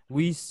is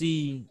we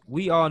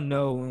all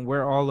know and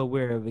we're all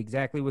aware of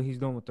exactly what he's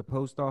doing with the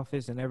post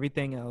office and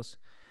everything else.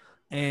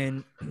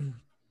 And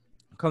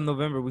come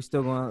November, we're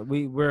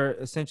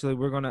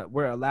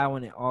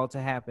allowing it all to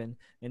happen.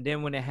 And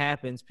then when it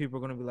happens, people are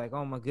going to be like,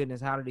 oh my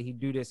goodness, how did he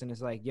do this? And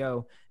it's like,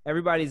 yo,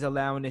 everybody's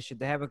allowing this shit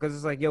to happen because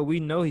it's like, yo,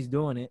 we know he's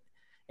doing it.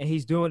 And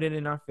he's doing it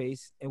in our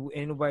face, and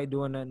ain't nobody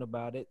doing nothing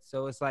about it.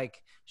 So it's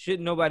like,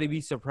 shouldn't nobody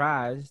be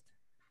surprised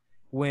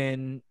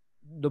when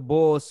the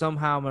bull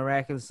somehow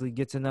miraculously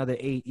gets another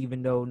 8,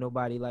 even though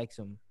nobody likes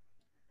him?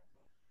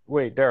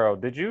 Wait,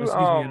 Daryl, did you excuse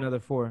me, another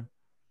 4?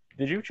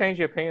 Did you change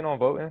your opinion on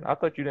voting? I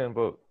thought you didn't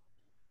vote.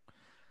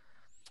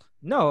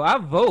 No, I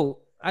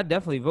vote. I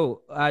definitely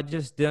vote. I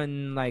just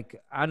didn't I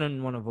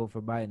didn't want to vote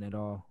for Biden at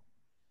all.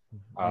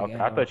 Okay.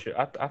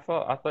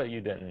 I thought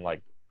you didn't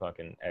like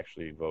fucking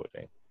actually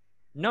voting.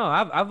 No,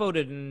 I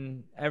voted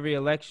in every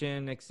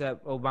election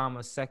except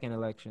Obama's second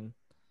election,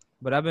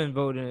 but I've been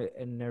voting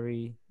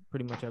in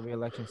pretty much every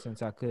election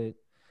since I could.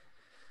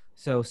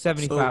 So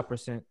 75%.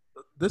 So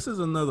this is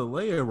another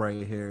layer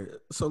right here.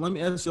 So let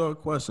me ask y'all a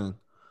question.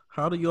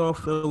 How do y'all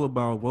feel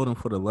about voting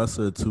for the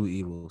lesser of two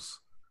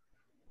evils?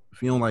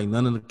 If you don't like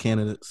none of the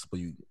candidates, but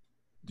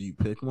do you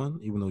pick one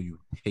even though you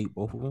hate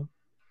both of them?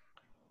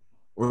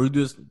 Or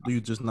do you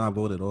just not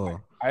vote at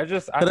all?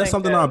 That's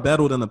something I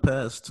battled in the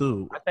past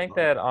too. I think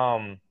that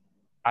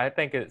I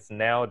think it's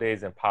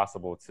nowadays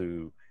impossible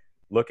to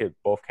look at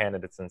both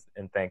candidates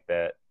and think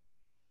that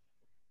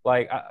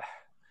I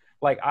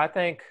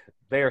think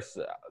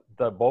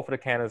both of the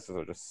candidates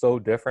are just so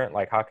different.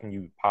 Like, how can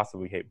you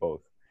possibly hate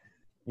both?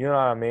 You know what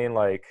I mean?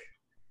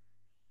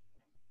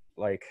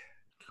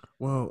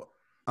 Well,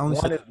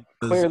 one is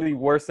clearly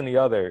worse than the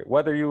other.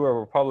 Whether you are a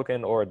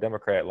Republican or a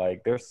Democrat,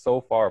 like they're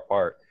so far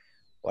apart.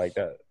 Like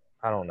that,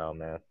 I don't know,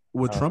 man.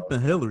 With Trump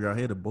and Hillary, I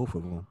hated both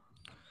of them.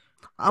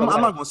 I'm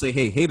not gonna say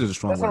hate is a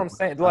strong word. That's what I'm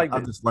saying. Like, I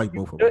just like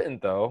both of them.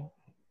 Shouldn't though.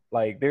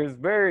 Like, there's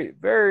very,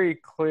 very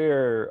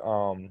clear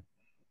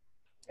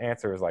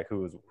answers like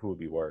who would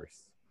be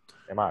worse.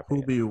 In my opinion, who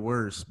would be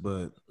worse?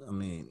 But I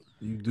mean,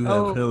 you do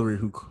have Hillary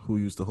who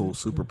used the whole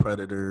super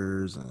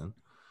predators and.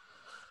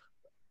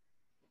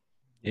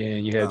 Yeah,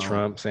 and you had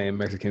Trump saying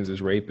Mexicans is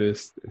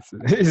rapists.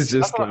 It's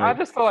just. I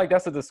just feel like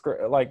that's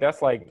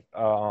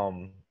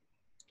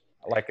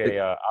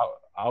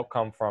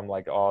outcome from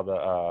like all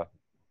the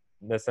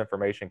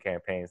misinformation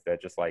campaigns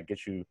that just like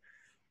get you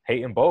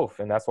hating both,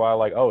 and that's why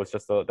it's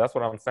just that's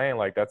what I'm saying.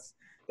 Like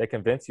they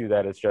convince you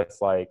that it's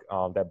just like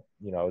that,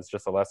 you know, it's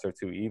just a lesser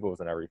two evils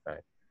and everything.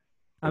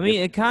 I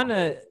mean, it kind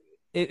of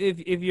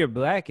if you're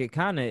black, it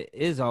kind of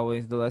is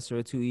always the lesser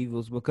of two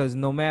evils because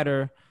no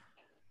matter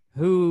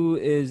who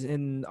is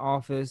in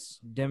office,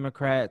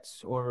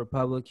 Democrats or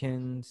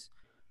Republicans,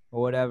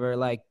 or whatever.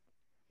 Like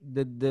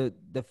the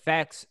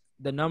facts,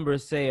 the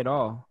numbers say it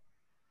all.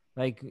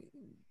 Like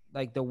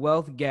the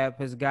wealth gap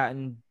has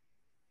gotten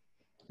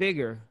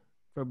bigger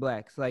for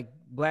blacks. Like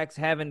blacks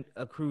haven't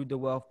accrued the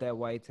wealth that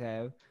whites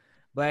have.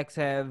 Blacks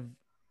have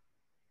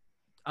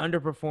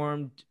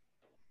underperformed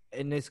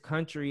in this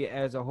country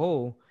as a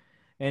whole,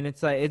 and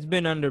it's like it's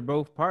been under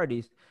both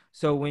parties.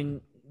 So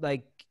when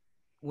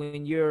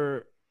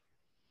you're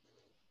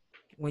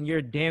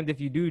damned if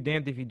you do,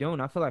 damned if you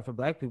don't, I feel like for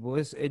black people,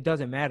 it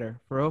doesn't matter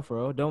for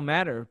real. It don't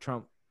matter if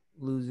Trump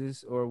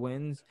loses or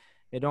wins.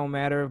 It don't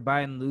matter if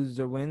Biden loses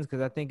or wins,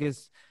 because I think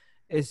it's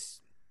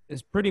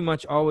pretty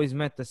much always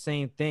meant the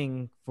same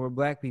thing for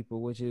black people,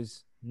 which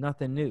is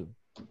nothing new.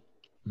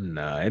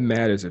 Nah, it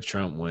matters if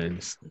Trump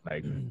wins.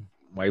 Like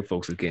white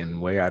folks are getting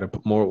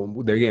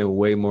they're getting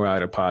way more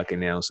out of pocket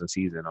now since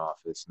he's in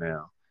office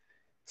now.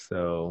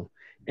 So,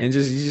 and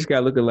you just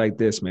gotta look at it like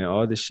this, man.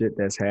 All the shit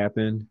that's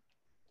happened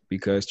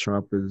because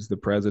Trump is the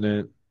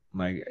president,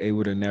 like it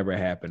would have never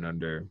happened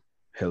under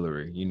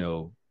Hillary. You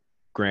know,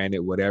 granted,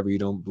 whatever you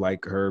don't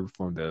like her,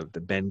 from the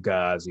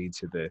Benghazi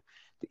to the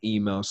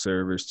email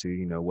servers to,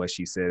 you know, what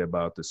she said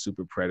about the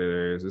super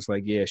predators. It's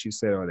like, yeah, she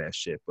said all that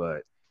shit,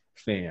 but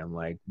fam,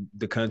 like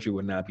the country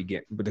would not be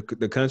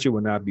the country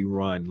would not be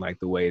run like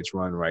the way it's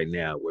run right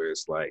now, where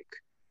it's like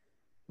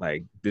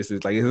this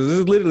is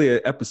literally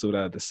an episode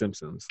out of The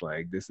Simpsons.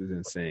 Like, this is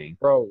insane,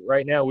 bro.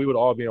 Right now, we would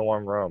all be in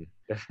one room.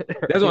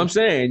 That's what I'm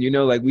saying. You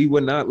know, like we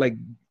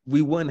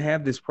wouldn't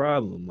have this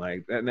problem.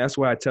 Like, and that's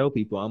why I tell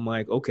people, I'm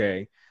like,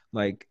 okay,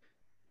 like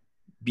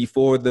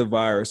before the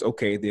virus,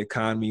 okay, the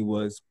economy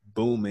was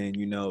booming,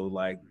 you know,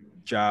 like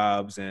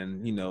jobs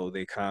and, you know, the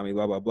economy,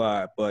 blah, blah,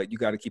 blah. But you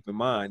got to keep in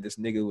mind, this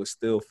nigga was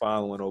still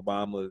following all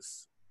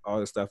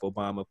the stuff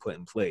Obama put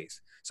in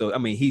place. So, I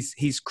mean,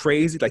 he's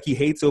crazy. Like, he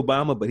hates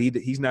Obama, but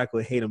he's not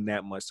going to hate him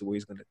that much to where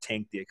he's going to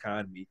tank the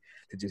economy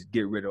to just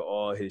get rid of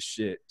all his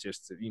shit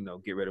just to, you know,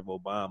 get rid of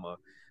Obama.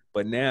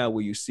 But now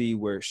where you see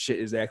where shit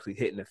is actually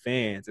hitting the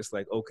fans, it's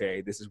like,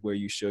 okay, this is where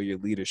you show your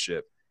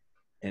leadership.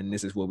 And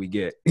this is what we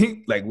get.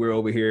 Like, we're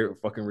over here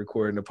fucking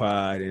recording the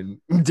pod in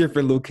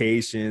different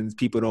locations.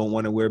 People don't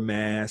want to wear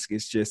masks.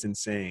 It's just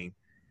insane.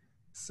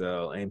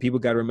 So, and people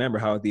got to remember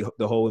how the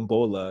whole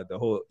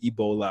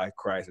Ebola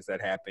crisis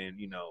that happened,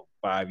 you know,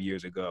 5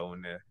 years ago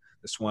in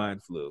the swine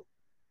flu.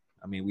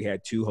 I mean, we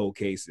had 2 whole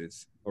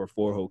cases or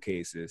 4 whole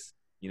cases.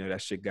 You know,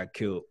 that shit got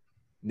killed,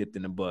 nipped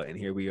in the butt. And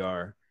here we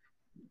are,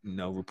 you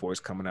know,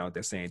 reports coming out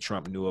that saying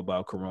Trump knew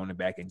about Corona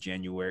back in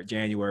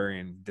January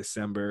and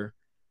December.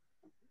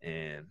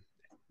 And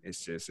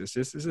it's a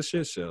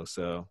shit show.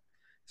 So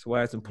that's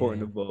why it's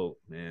important to vote,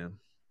 man.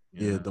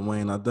 Yeah,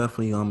 Dwayne, I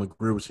definitely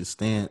agree with your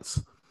stance.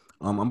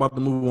 I'm about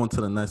to move on to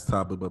the next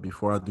topic, but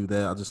before I do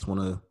that, I just want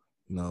to,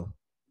 you know,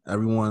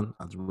 everyone,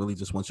 I really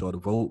just want y'all to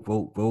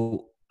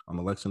vote.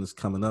 Election is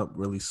coming up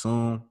really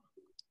soon.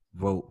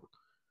 Vote.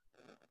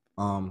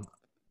 The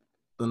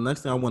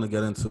next thing I want to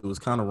get into is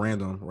kind of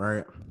random,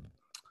 right?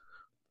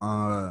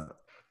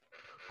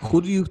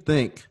 Who do you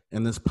think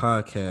in this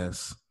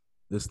podcast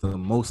is the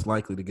most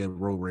likely to get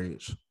road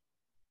rage?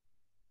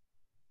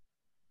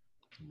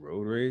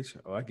 Road rage?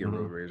 Oh, I get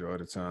road rage all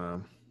the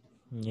time.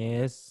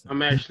 Yes.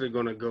 I'm actually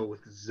gonna go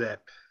with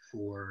Zepp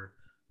for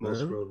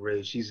most road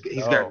rage. He's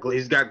got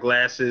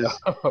glasses.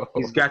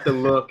 He's got the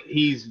look.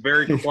 He's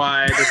very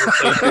quiet.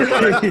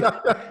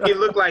 He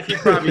looked like he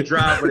probably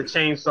drive with a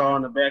chainsaw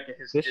on the back of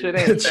his. This shit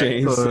ain't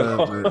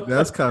chainsaw.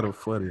 That's kind of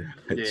funny.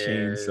 A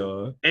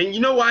chainsaw. And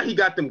you know why he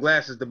got them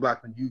glasses? To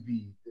block the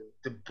UV.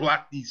 To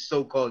block these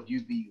so-called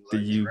UV lights. The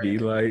UV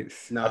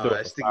lights.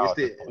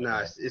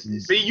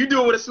 See, you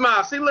do it with a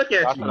smile. See, look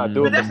at you.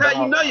 But that's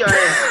how you know your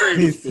ass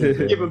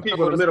crazy. Giving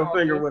people the middle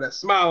finger with a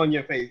smile on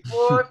your face.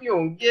 Boy, if you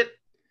don't get.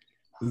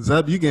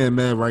 Zeb, you getting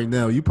mad right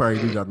now. You probably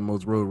do got the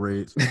most road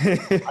rage.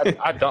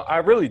 I don't. I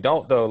really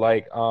don't though.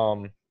 Like,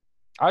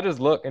 I just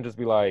look and just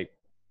be like,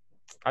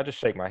 I just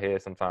shake my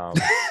head sometimes.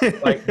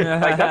 like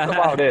that's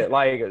about it.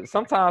 Like,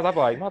 sometimes I be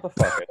like,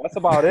 motherfucker, that's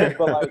about it.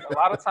 But like a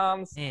lot of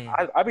times,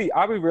 I be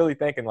really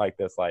thinking like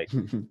this. Like,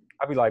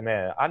 I be like,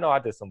 man, I know I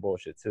did some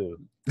bullshit too.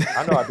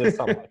 I know I did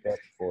something like that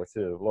before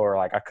too. Or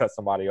like I cut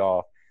somebody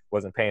off,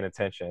 wasn't paying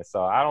attention.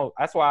 So I don't.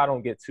 That's why I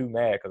don't get too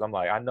mad, because I'm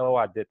like, I know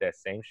I did that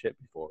same shit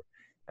before,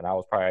 and I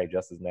was probably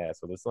just as mad.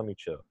 So just let me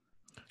chill.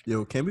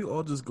 Yo, can we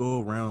all just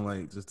go around,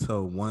 like, just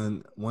tell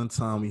one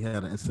time we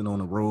had an incident on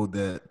the road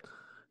that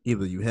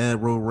either you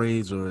had road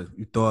rage or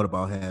you thought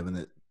about having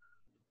it?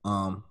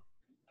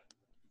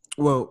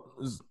 Well,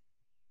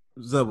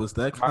 Zeb, was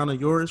that kind of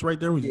yours right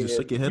there when you just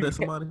shook your head at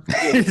somebody?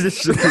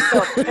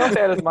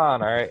 That is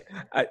mine, all right?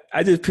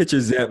 I just picture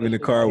Zeb in the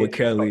car with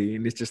Kelly,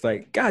 and it's just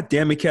like, God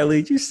damn it,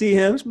 Kelly, did you see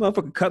him? This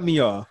motherfucker cut me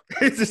off.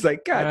 It's just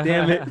like, God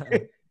damn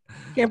it.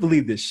 Can't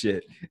believe this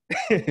shit.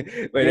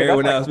 But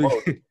everyone else.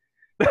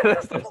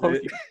 That's the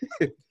most.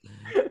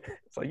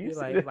 So you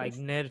like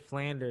Ned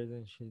Flanders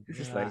and shit. It's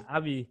just like I'll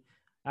be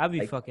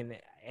like, fucking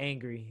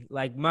angry.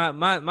 Like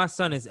my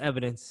son is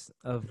evidence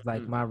of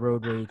like my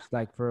road rage.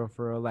 Like for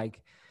real.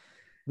 Like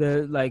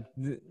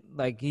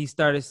he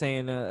started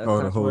saying a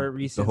cuss word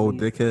recently. The whole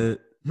dickhead.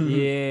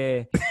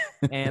 Yeah,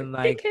 and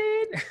like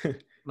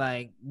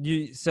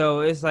you.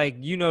 So it's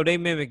like they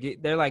mimic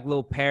it. They're like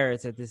little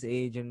parrots at this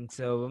age, and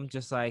so I'm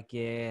just like,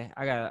 yeah,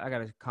 I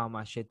gotta calm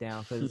my shit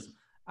down because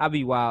I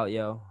be wild,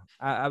 yo.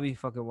 I be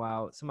fucking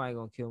wild. Somebody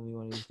gonna kill me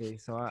one of these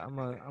days. So I'm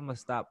gonna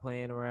stop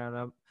playing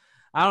around.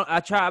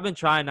 I've been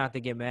trying not to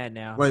get mad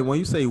now. Like when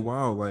you say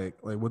wow, like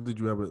what did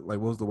you ever like?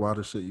 What was the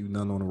wildest shit you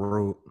done on the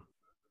road?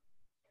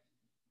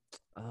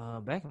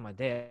 Back in my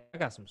day, I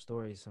got some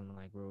stories, some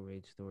like road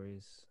rage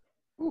stories.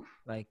 Oof.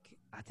 Like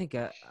I think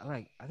I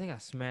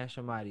smashed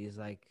somebody's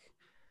like.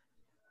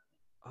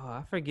 Oh,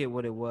 I forget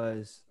what it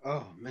was.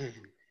 Oh man.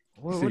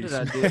 What did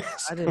I do?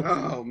 I did.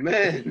 Oh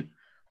man.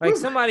 Like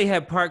somebody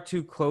had parked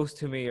too close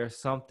to me or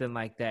something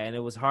like that, and it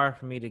was hard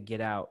for me to get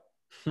out.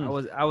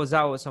 I was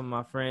out with some of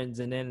my friends,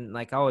 and then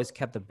like I always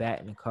kept a bat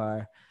in the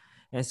car,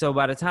 and so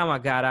by the time I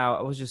got out,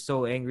 I was just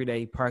so angry that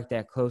he parked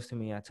that close to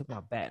me. I took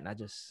my bat and I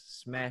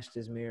just smashed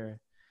his mirror.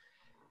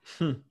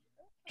 So,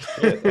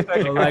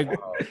 like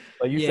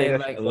you say,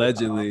 like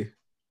allegedly.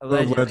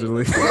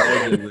 Allegedly.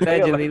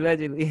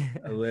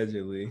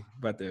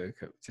 About to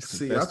just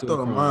see. I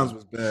thought mine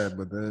was bad,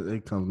 but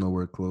it comes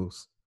nowhere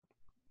close.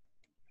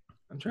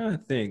 I'm trying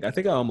to think. I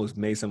think I almost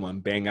made someone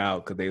bang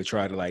out because they would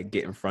try to like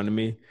get in front of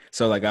me.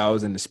 So like I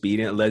was in the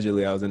speeding.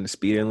 Allegedly, I was in the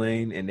speeding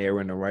lane and they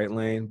were in the right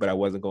lane, but I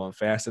wasn't going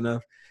fast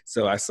enough.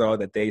 So I saw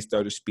that they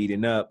started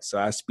speeding up. So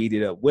I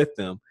speeded up with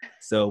them.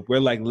 So we're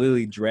like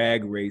literally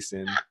drag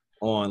racing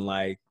on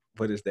like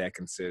what is that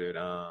considered?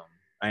 I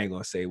ain't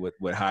gonna say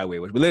what highway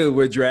was, but literally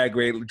we're drag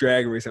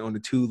racing on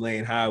the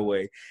 2-lane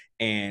highway,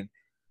 and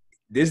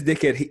this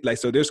dickhead,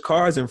 so there's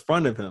cars in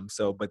front of him,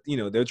 but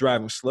they're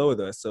driving slower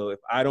than us. So if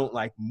I don't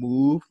like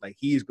move, like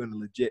he's gonna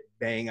legit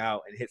bang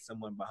out and hit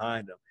someone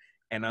behind him,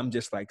 and I'm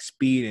just like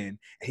speeding, and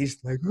he's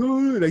like,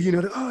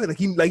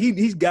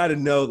 he's got to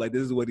know like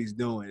this is what he's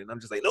doing, and I'm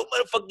just like, no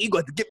motherfucker, you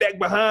got to get back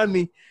behind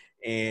me,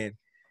 and.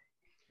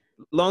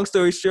 Long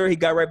story short, he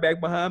got right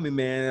back behind me,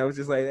 man. I was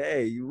just like,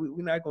 hey,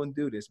 we're not going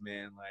to do this,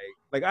 man.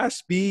 Like I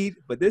speed,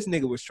 but this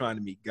nigga was trying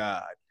to meet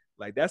God.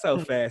 Like, that's how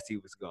fast he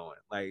was going.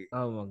 Like,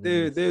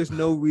 there's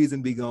no reason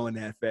to be going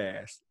that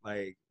fast.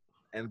 Like,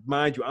 and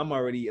mind you, I'm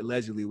already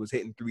allegedly was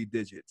hitting 3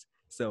 digits.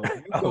 So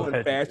if you're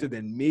going faster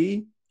than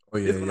me,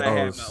 this is when I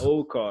had my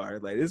old car.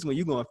 Like, this is when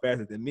you're going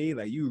faster than me.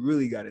 Like, you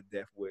really got a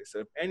death wish. So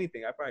if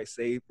anything, I probably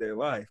saved their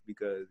life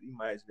because they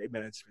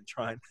might have just been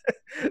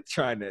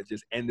trying to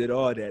just end it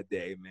all that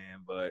day, man.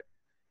 But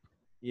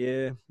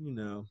yeah,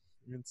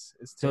 it's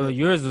so terrible.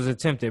 Yours was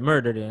attempted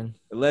murder then?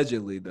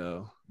 Allegedly,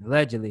 though.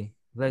 Allegedly,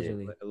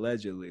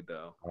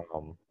 though.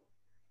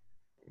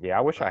 Yeah,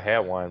 I wish I had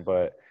one,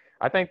 but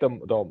I think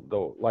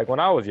the like when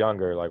I was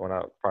younger, like when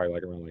I probably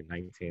like around like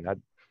 19, I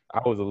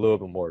was a little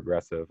bit more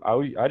aggressive.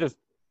 I just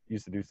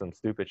used to do some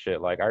stupid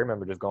shit. Like I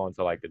remember just going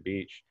to like the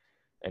beach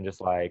and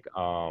just like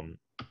I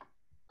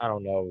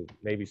don't know,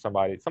 maybe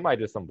somebody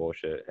did some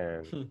bullshit,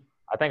 and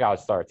I think I would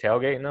start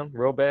tailgating them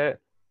real bad,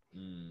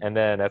 and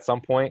then at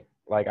some point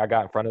like I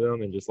got in front of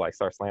them and just like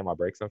start slamming my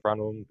brakes in front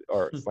of them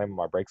or slamming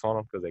my brakes on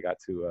them because they got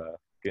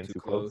getting too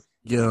close.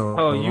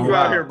 Yo, you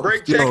out here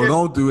brake checking? Yo,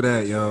 don't do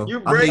that, yo. You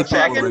brake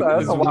checking?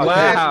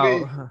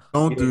 Wow.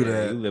 Don't do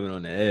that. You living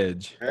on the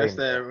edge. That's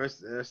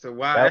the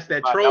wild. That's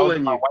that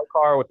trolling my you. white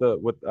car with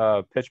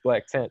pitch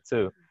black tint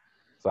too.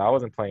 So I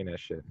wasn't playing that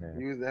shit,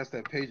 man. That's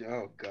that page.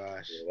 Oh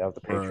gosh. Yeah, that was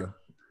the Patriot.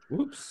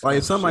 Whoops. Like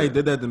if somebody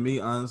did that to me,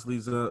 honestly,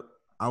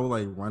 I would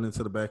like run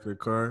into the back of the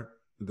car,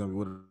 and then we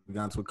would have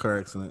gotten into a car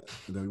accident,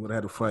 and then we would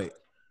have had to fight.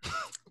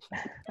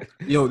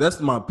 Yo, that's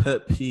my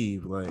pet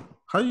peeve. Like,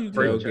 how you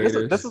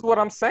do this is what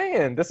I'm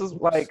saying. This is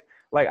like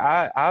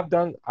I've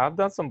done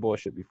some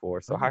bullshit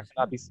before. So how can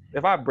I be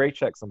if I brake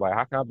check somebody?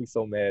 How can I be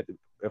so mad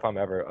if I'm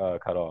ever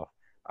cut off?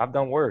 I've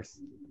done worse.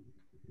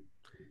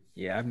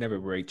 Yeah, I've never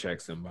brake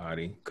checked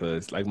somebody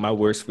because like my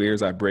worst fear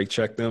is I brake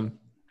check them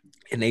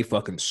and they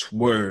fucking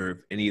swerve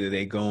and either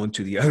they go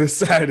into the other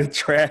side of the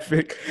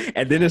traffic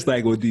and then it's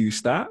like, well, do you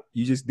stop?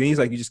 You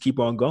just keep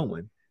on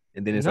going.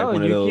 And then it's like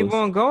one of those. Keep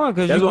on going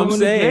because that's what I'm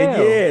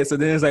saying. Yeah. So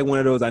then it's like one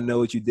of those I know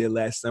what you did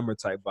last summer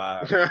type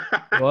vibe.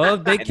 Well,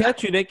 if they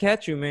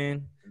catch you,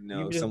 man. No,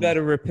 you just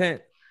better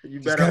repent. You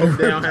better hope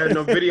they don't have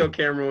no video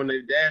camera on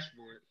their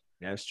dashboard.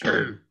 That's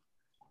true.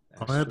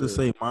 I have to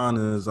say mine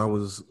is I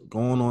was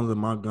going on to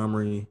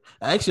Montgomery.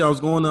 Actually, I was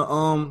going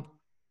to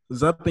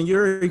Zepp and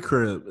Yuri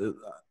crib.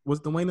 Was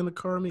Dwayne in the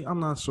car with me? I'm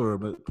not sure,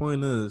 but the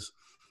point is,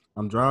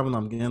 I'm driving.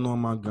 I'm getting on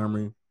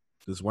Montgomery.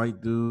 This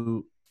white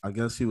dude, I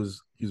guess he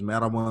was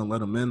mad I wouldn't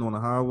let him in on the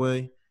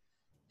highway.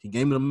 He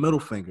gave me the middle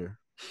finger,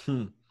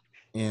 and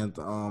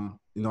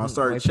I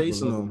started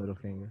chasing him.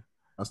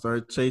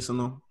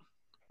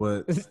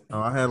 But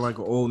I had like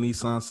an old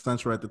Nissan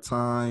Sentra at the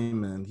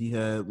time, and he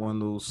had one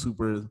of those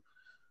super.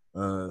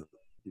 The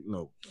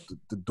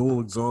dual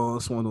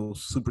exhaust, one of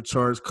those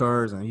supercharged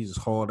cars, and he just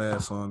hauled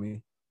ass on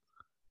me.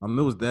 It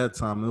was that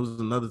time. It was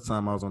another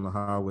time I was on the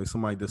highway.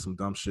 Somebody did some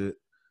dumb shit.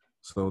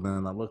 So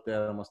then I looked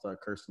at him. I started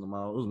cursing him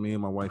out. It was me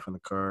and my wife in the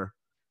car.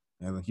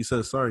 And he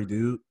said, sorry,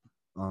 dude.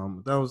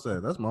 That was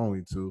that. That's my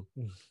only two.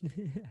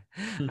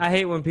 I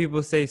hate when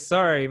people say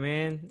sorry,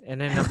 man, and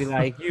then I'll be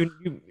like, "You,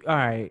 all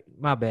right,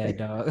 my bad,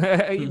 dog."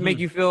 Make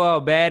you feel all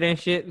bad and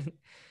shit.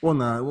 Well,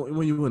 nah.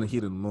 When you in the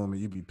heat of the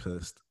moment, you be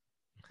pissed.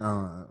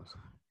 You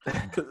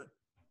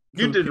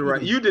did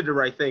the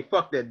right thing.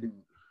 Fuck that dude.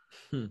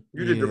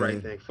 You did the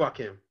right thing. Fuck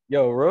him.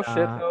 Yo, real shit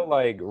though.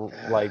 Like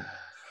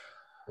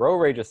road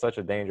rage is such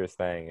a dangerous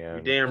thing.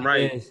 You damn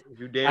right.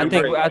 You damn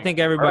right. I think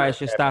everybody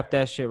should stop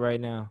that shit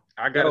right now.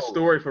 I got a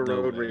story for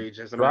road rage.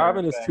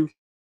 Driving is too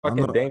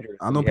fucking dangerous.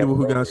 I know people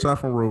who got shot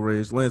from road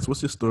rage. Lance,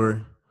 what's your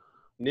story?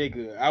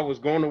 Nigga, I was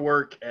going to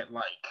work at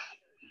I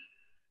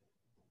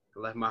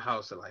left my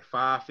house at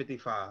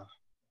 5:55.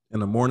 In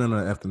the morning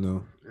or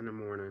afternoon? In the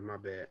morning, my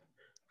bad.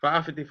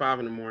 5:55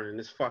 in the morning.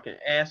 This fucking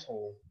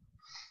asshole.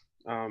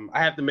 I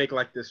have to make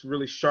this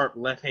really sharp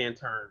left-hand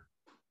turn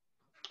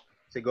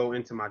to go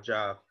into my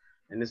job.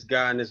 And this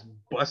guy in this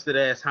busted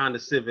ass Honda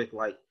Civic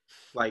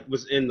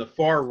was in the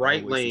far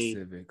right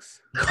lane.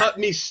 Cut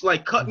me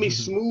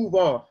smooth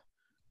off.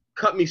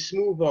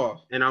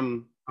 And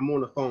I'm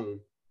on the phone.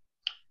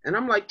 And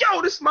I'm like,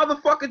 yo, this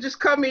motherfucker just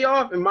cut me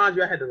off. And mind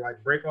you, I had to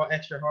brake all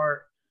extra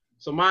hard.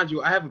 So mind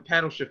you, I have a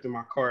paddle shift in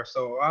my car.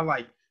 So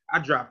I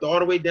dropped all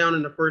the way down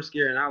in the first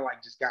gear and I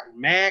just got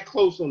mad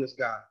close on this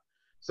guy.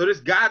 So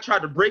this guy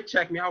tried to brake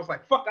check me. I was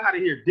like, fuck out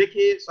of here,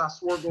 dickhead. So I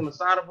swerved on the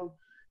side of him.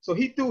 So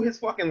he threw his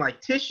fucking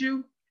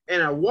tissue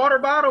and a water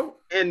bottle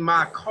in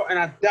my car and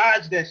I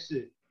dodged that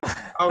shit.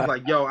 I was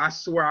like, yo, I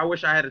swear, I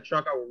wish I had a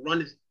truck. I would run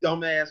this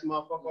dumbass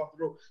motherfucker off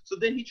the road. So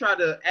then he tried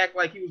to act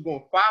like he was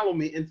going to follow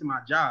me into my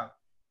job.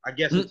 I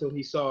guess until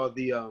he saw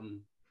the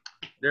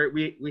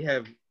we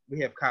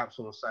have cops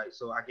on site,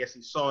 so I guess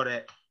he saw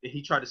that and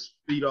he tried to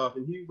speed off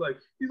and he's like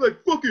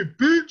fucking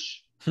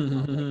bitch.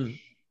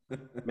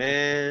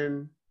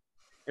 Man.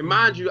 And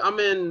mind you, I'm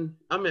in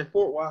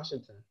Fort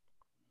Washington.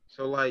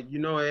 So it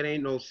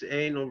ain't no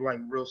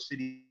real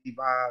city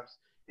vibes.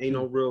 Ain't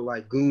no real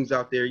goons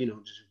out there,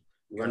 just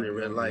running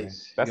red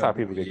lights. That's how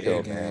people get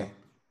killed, man.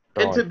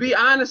 And to be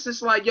honest, it's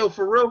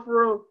for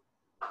real.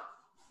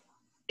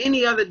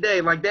 Any other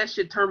day, that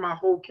shit turned my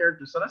whole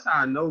character. So that's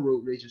how I know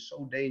road rage is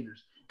so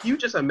dangerous. You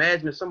just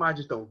imagine if somebody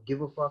just don't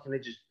give a fuck and they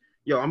just,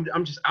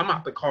 I'm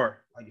out the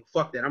car.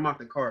 Fuck that, I'm out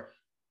the car.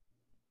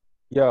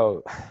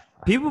 Yo,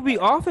 people be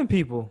offing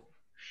people.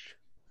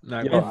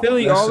 In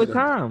Philly all the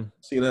time.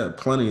 See that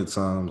plenty of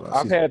times.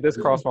 I've had this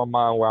cross my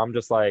mind where I'm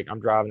just I'm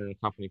driving in a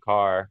company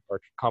car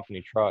or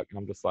company truck and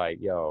I'm just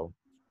yo,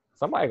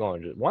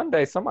 one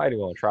day somebody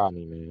gonna try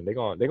me, man. They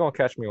gonna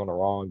catch me on the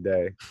wrong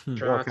day.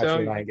 They're gonna catch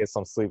me and I ain't get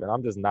some sleep, and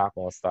I'm just not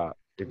gonna stop.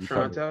 If you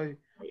trying to tell you,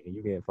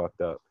 you getting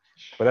fucked up.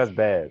 But that's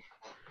bad.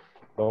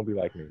 Don't be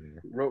like me, man.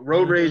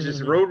 Road rage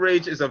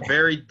is a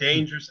very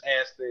dangerous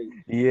ass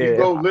thing. Yeah, you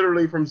go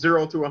literally from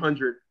 0 to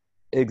 100.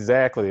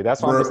 Exactly.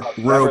 That's why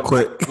I'm real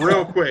quick.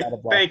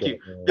 Thank you.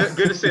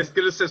 Good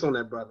assist on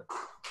that, brother.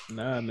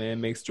 Nah, man, it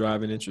makes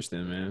driving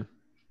interesting, man.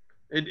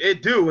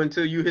 It do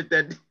until you hit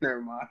that.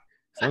 Never mind.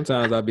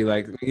 Sometimes I'll be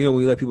like, we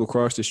let people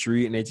cross the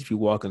street and they just be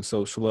walking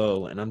so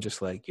slow, and I'm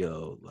just like,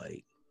 yo,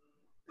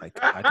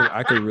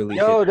 I could really.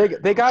 Yo,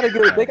 they gotta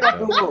do a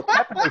little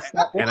pep in their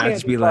step. And I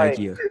just be like,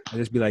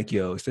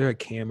 yo, is there a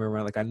camera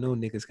around? I know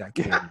niggas got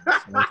cameras.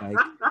 So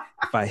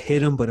if I hit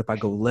them, but if I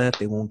go left,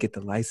 they won't get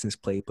the license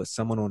plate. But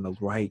someone on the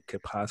right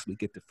could possibly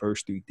get the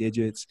first 3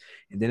 digits.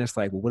 And then it's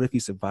well, what if he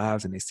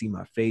survives and they see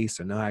my face?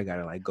 So now I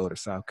gotta go to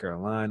South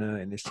Carolina,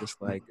 and it's just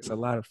it's a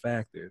lot of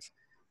factors.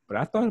 But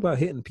I thought about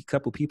hitting a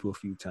couple people a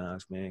few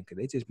times, man, because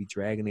they just be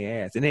dragging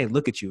their ass. And they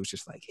look at you, it's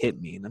just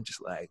hit me. And I'm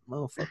just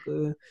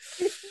motherfucker.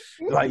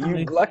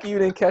 You lucky you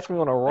didn't catch me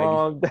on the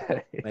wrong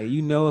day.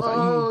 You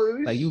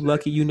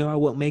lucky I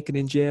won't make it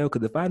in jail.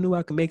 Because if I knew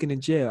I could make it in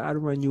jail, I'd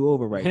run you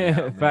over right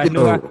now. If I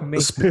knew I could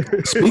make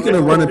it. Speaking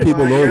of running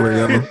people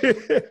over,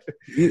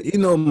 you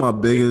know my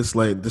biggest,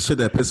 the shit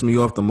that pissed me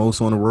off the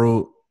most on the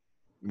road?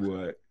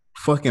 What?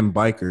 Fucking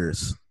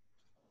bikers.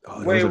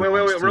 Oh, wait,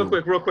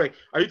 real quick.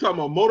 Are you talking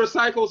about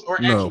motorcycles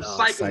or actual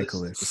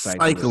cyclists?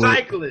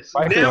 Cyclists.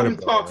 Now we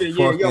talking.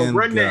 Yeah, yo,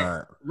 run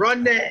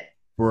that.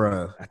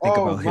 Bruh. I think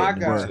about hitting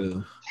them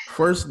too.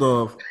 First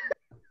off,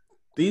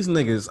 these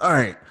niggas, all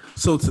right.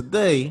 So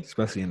today,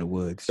 especially in the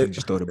woods, you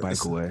just throw the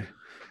bike away.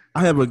 I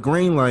have a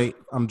green light.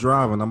 I'm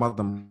driving. I'm about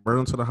to merge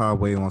onto the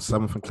highway on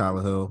 7th and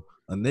Collar Hill.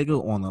 A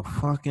nigga on a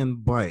fucking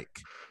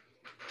bike.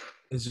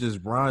 It's just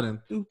riding,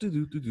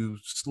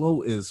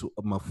 slow as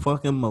my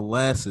fucking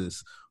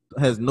molasses.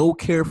 Has no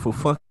care for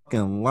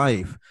fucking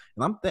life.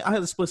 And I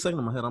had a split second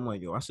in my head. I'm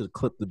like, yo, I should have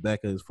clipped the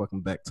back of his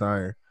fucking back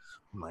tire.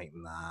 I'm like,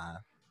 nah.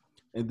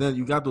 And then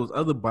you got those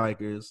other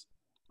bikers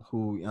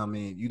who,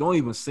 you don't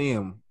even see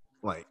them.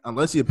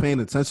 Unless you're paying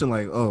attention,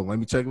 oh, let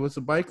me check what's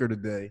a biker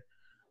today.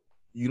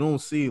 You don't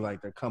see,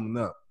 they're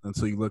coming up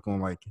until you look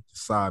on, the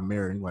side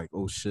mirror and you're like,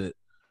 oh, shit.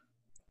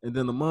 And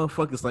then the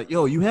motherfucker's like,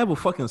 yo, you have a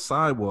fucking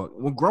sidewalk.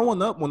 When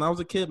growing up, when I was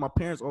a kid, my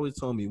parents always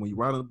told me, when you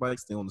ride on the bike,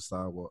 stay on the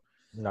sidewalk.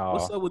 No.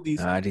 What's up with these?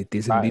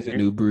 These are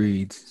new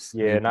breeds.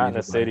 Yeah, New not in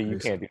breeds the of city. You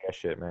bikers. can't do that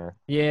shit, man.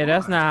 Yeah,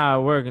 that's not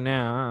how it works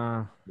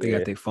now. They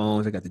got their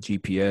phones. They got the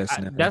GPS.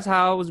 And That's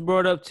how I was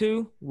brought up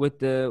too, with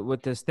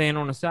the staying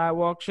on the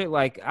sidewalk shit.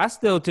 Like I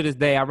still to this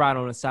day I ride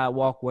on the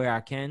sidewalk where I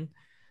can,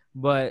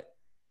 but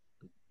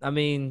I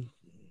mean,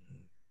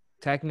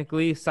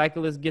 technically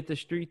cyclists get the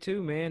street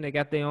too, man. They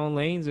got their own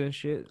lanes and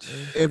shit.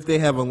 If they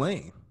have a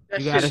lane, That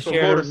You gotta shit's for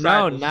share. No,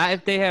 motorcycles. not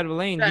if they have a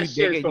lane. That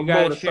shit's for You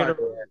gotta share the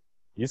motorcycles.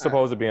 You're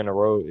supposed to be in the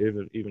road,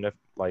 even if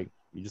like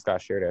you just gotta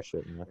share that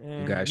shit,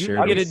 man. You gotta you share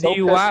can it. get a I'd be so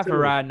DUI pissed, for too.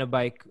 riding a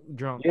bike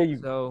drunk. Yeah,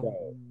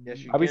 so Yes,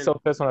 you I'd be can. so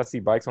pissed when I see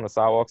bikes on the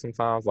sidewalk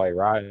sometimes, like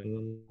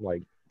riding,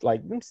 like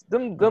them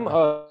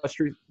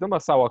streets, them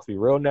sidewalks be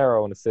real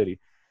narrow in the city.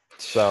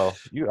 So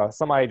you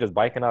somebody just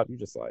biking up, you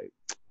just like,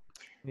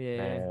 yeah.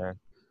 man,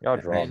 y'all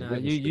drunk. Nah,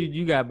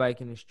 you got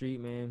bike in the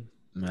street, man.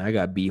 Man, I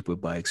got beef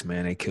with bikes,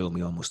 man. They killed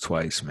me almost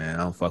twice, man.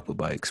 I don't fuck with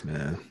bikes,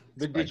 man.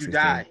 But did Bikes you is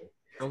die?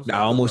 I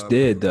almost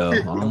did though.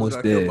 I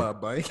almost did. By a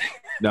bike.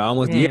 No, I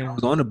almost. Damn. Yeah, I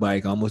was on a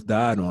bike. I almost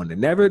died on it.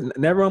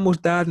 Never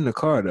almost died in the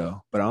car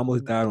though. But I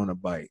almost died on a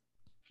bike.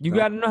 You No.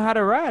 got to know how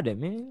to ride it,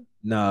 man.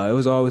 No, it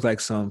was always like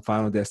some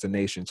Final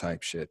Destination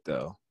type shit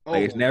though.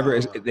 Like it's Oh, never.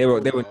 They were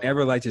no.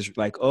 never like just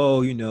like,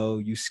 oh,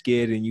 you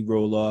skid and you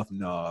roll off.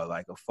 No,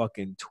 like a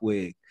fucking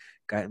twig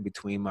got in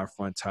between my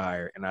front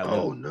tire and I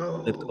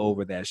flipped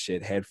over that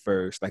shit head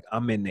first. Like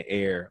I'm in the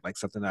air, like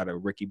something out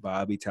of Ricky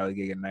Bobby,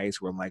 Talladega Nights,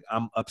 where I'm like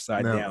I'm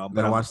upside down.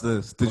 But now watch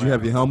this. Did you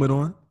have your helmet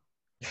on?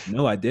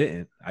 No, I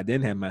didn't. I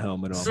didn't have my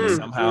helmet on. But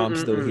somehow I'm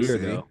still here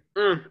though.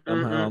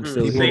 Somehow I'm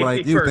still People here.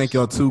 like you think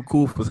y'all too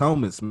cool for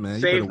helmets, man.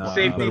 You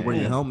better wear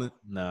your helmet.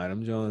 Nah,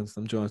 them Jones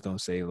don't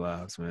save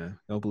lives, man.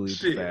 Don't believe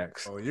the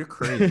facts. Oh, you're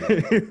crazy.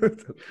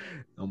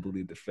 Don't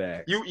believe the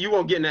facts. You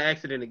won't get in an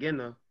accident again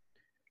though.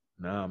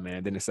 No,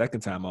 man. Then the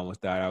second time I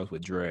almost died, I was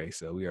with Dre,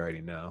 so we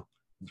already know.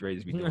 Dre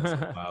just be doing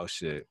some wild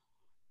shit.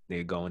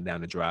 Nigga going down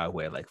the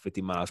driveway at like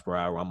 50 miles per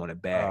hour. I'm on the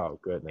back. Oh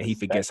goodness. And he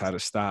forgets how to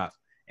stop.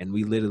 And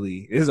we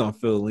literally, this is on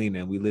Phil Lena,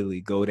 and we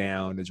literally go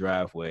down the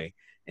driveway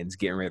and it's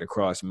getting ready to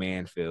cross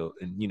Manfield.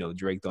 And,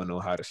 Drake don't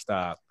know how to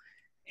stop.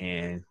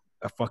 And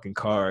a fucking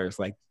car is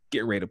like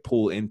getting ready to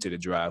pull into the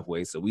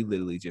driveway. So we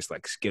literally just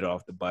like skid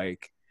off the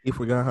bike. He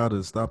forgot how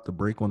to stop the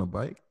brake on a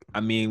bike?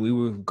 I mean, we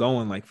were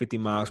going like 50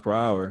 miles per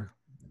hour.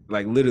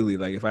 Like literally,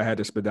 like if I had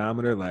the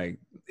speedometer, like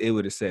it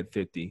would have said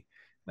 50.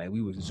 Like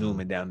we was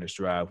zooming down this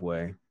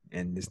driveway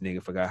and this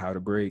nigga forgot how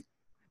to brake.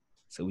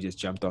 So we just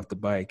jumped off the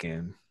bike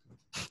and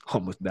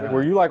almost died.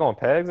 Were you like on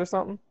pegs or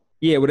something?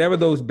 Yeah, whatever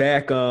those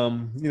back,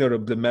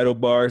 the metal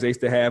bars they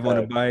used to have on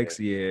the bikes.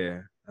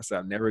 Yeah. I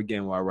said, never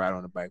again will I ride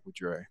on a bike with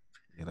Dre.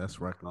 Yeah, that's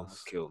reckless.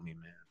 Almost killed me,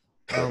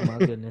 man. Oh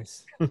my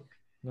goodness.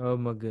 Oh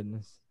my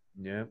goodness.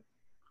 Yeah.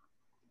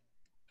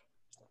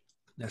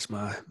 That's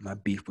my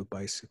beef with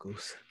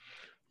bicycles.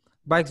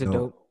 Bikes are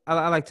dope.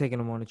 I like taking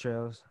them on the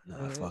trails.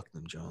 Nah, fuck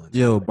them, Jones.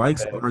 Yo,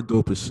 bikes are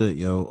dope as shit,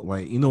 yo.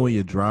 Like, when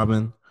you're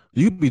driving,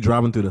 you could be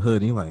driving through the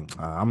hood and you're like,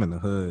 I'm in the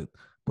hood.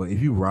 But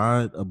if you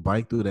ride a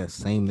bike through that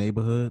same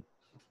neighborhood,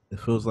 it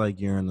feels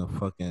like you're in a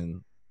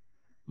fucking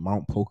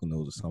Mount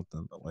Poconos or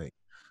something. But like,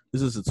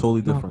 this is a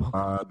totally different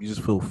vibe. You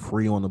just feel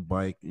free on the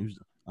bike.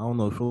 I don't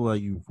know, it feels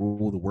like you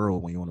rule the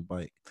world when you're on a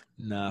bike.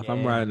 Nah, if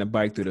I'm riding a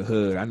bike through the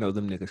hood, I know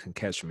them niggas can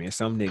catch me. And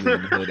some niggas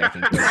in the hood that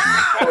can catch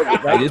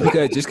me.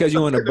 Like, just because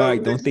you're on a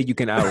bike, don't think you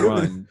can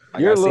outrun.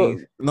 Like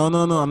No.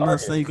 I'm not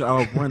saying you can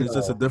outrun. It's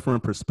just a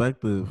different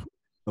perspective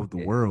of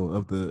the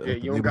world.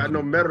 You don't got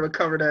no metal to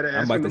cover that ass.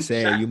 I'm about to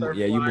say, you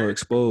more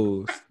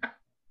exposed.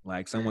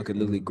 Like someone could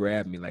literally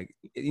grab me. Like,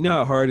 you know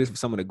how hard it is for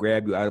someone to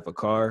grab you out of a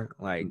car?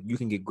 Like you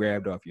can get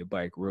grabbed off your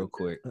bike real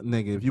quick.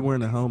 Nigga, if you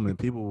wearing a helmet,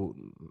 people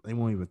they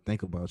won't even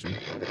think about you.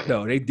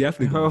 No, they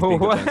definitely won't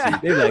think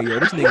about you. They like, yo,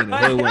 this nigga in the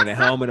hood wearing a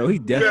helmet. Oh, he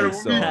definitely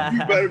soft. You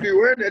better be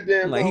wearing that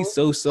damn. Like he's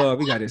so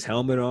soft. He got his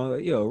helmet on.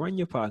 Like, yo, run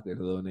your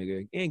pocket, little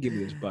nigga, and give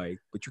me this bike.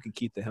 But you can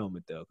keep the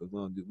helmet though, because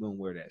we don't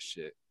wear that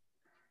shit.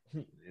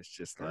 It's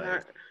just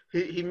like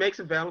he makes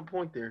a valid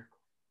point there.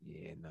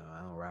 Yeah, no,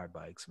 I don't ride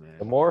bikes, man.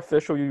 The more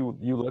official you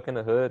look in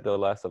the hood, the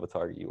less of a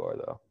target you are,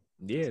 though.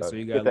 Yeah, so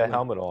you got get that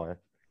helmet on.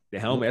 The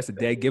helmet, that's a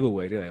dead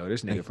giveaway. They're like, oh,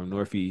 this nigga from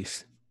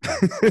Northeast.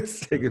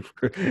 this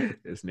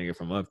nigga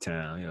from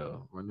Uptown.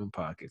 Yo, run them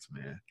pockets,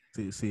 man.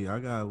 See, I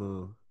got a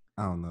little,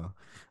 I don't know.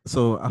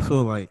 So I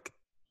feel like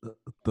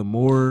the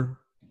more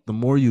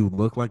you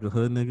look like a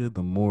hood nigga,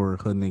 the more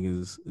hood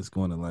niggas is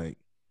going to like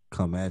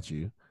come at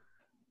you.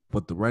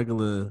 But the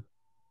regular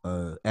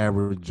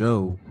average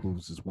Joe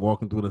who's just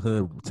walking through the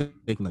hood,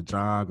 taking a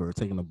jog or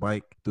taking a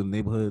bike through the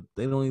neighborhood,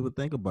 they don't even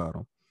think about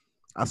them.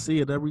 I see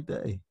it every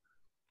day.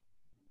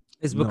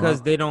 It's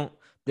because they don't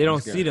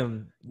see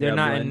them. They're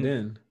not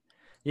in.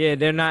 Yeah,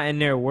 they're not in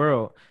their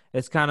world.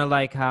 It's kind of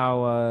like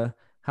how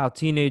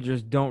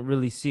teenagers don't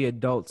really see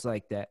adults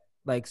like that.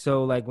 Like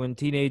so, like when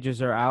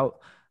teenagers are out,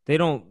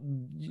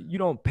 you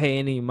don't pay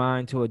any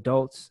mind to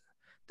adults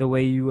the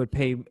way you would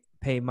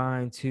pay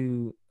mind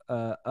to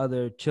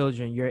other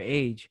children your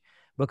age,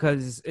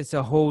 because it's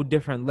a whole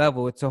different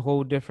level. It's a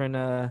whole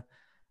different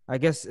I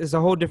guess it's a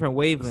whole different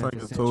wavelength.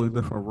 It's like a totally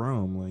different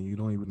realm. Like you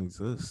don't even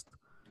exist.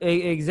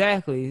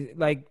 Exactly.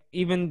 Like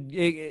even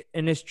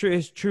and it's true.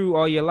 It's true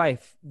all your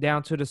life,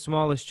 down to the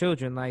smallest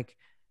children. Like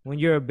when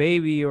you're a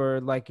baby or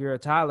like you're a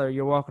toddler,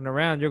 you're walking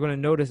around, you're going to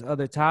notice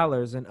other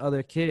toddlers and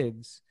other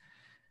kids.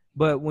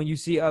 But when you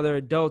see other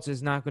adults,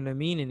 it's not going to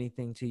mean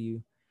anything to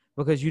you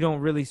because you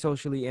don't really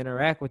socially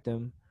interact with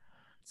them.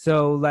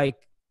 So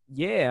like,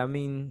 yeah, I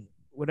mean,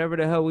 whatever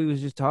the hell we was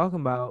just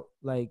talking about,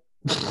 like,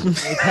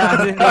 it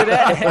ties into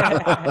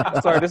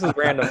that. Sorry, this is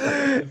random.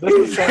 This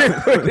is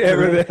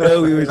whatever the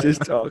hell we was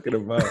just talking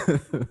about.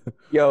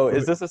 Yo,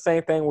 is this the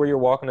same thing where you're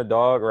walking a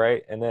dog,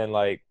 right? And then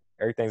like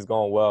everything's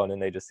going well, and then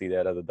they just see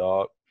that other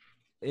dog?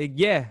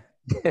 Yeah.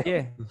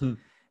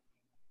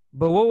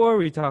 But what were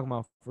we talking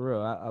about for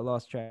real? I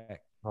lost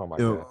track. Oh my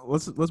god.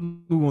 Let's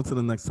move on to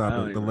the next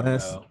topic.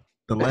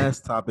 The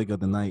last topic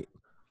of the night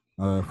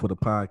for the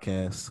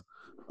podcast.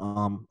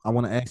 I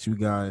want to ask you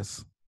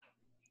guys.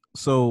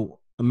 So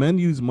men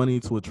use money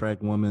to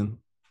attract women,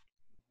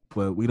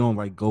 but we don't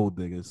like gold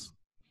diggers.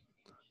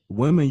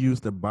 Women use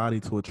their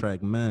body to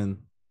attract men,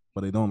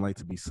 but they don't like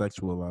to be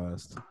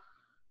sexualized.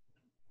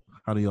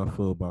 How do y'all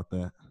feel about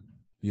that?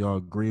 Do y'all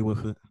agree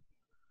with it?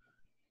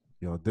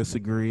 Y'all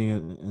disagree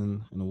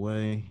in a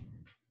way?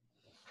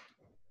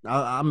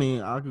 I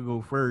mean, I could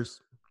go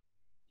first.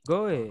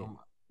 Go ahead.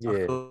 Yeah.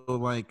 I feel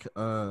like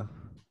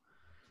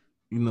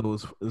you know,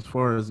 as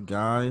far as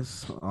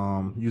guys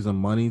using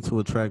money to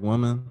attract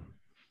women,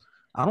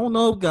 I don't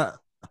know.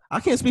 I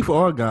can't speak for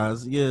all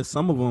guys. Yeah,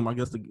 some of them, I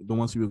guess the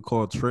ones you would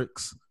call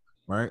tricks,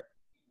 right?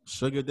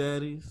 Sugar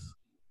daddies,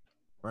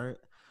 right?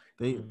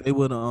 They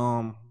would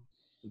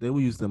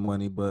use their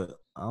money, but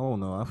I don't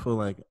know. I feel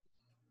like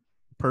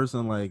a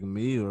person like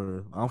me,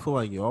 or I don't feel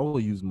like y'all will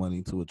use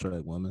money to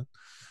attract women.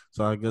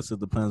 So I guess it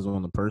depends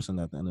on the person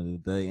at the end of the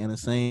day. And the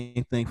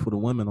same thing for the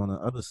women on the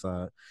other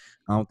side.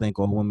 I don't think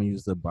all women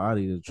use their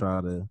body to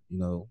try to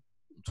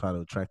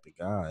attract a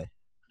guy.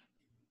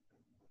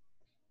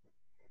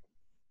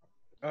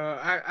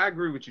 I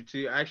agree with you,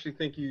 T. I actually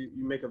think you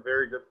make a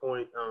very good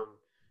point.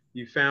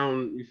 You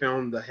found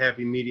the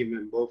happy medium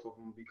in both of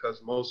them,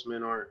 because most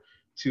men aren't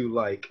too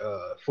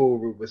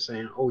forward with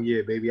saying, "Oh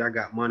yeah, baby, I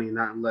got money,"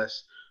 not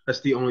unless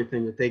that's the only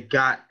thing that they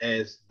got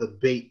as the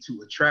bait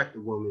to attract a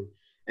woman.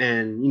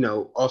 And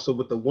also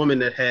with the woman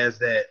that has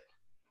that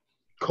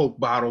Coke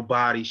bottle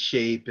body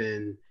shape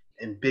and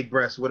big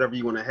breasts, whatever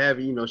you want to have,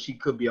 she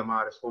could be a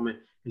modest woman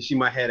and she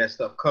might have that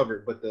stuff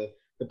covered. But the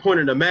point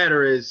of the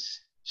matter is,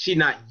 she's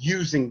not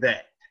using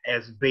that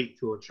as bait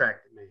to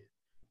attract the man.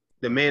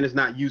 The man is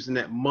not using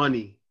that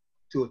money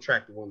to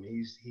attract the woman.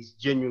 He's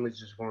genuinely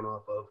just going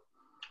off of,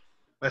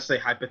 let's say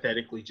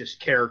hypothetically, just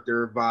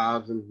character,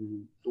 vibes,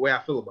 and the way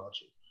I feel about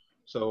you.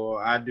 So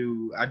I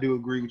do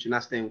agree with you, and I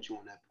stand with you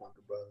on that point,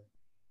 brother.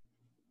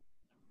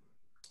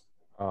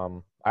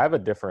 I have a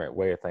different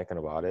way of thinking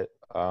about it.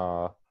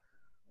 Why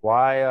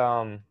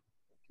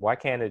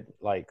can't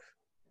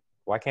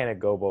it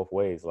go both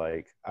ways?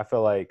 Like, I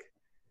feel like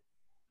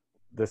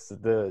the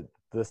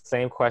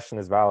same question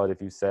is valid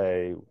if you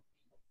say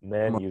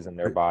men using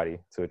their body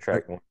to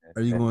attract women.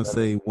 Are you going to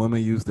say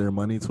women use their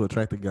money to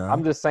attract a guy?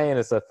 I'm just saying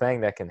it's a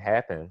thing that can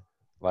happen.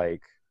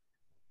 Like,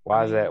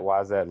 why is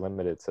that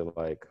limited to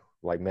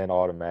like men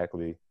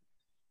automatically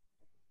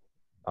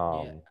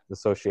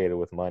associated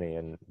with money,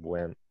 and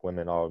when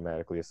women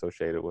automatically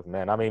associated with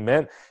men? I mean,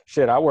 men,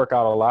 shit, I work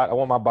out a lot. I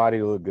want my body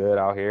to look good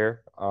out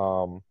here.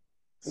 So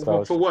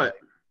for what?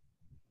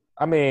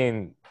 I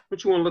mean,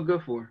 what you want to look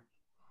good for?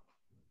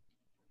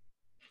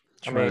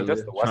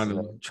 Just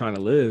trying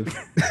to live.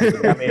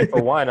 I mean,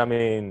 for one,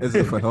 is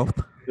it for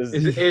health?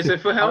 Is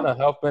it for health?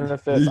 Health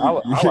benefits. I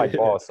like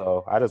ball,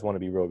 so I just want to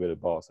be real good at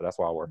ball. So that's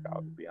why I work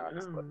out, to be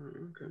honest. But,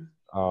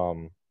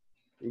 okay.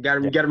 You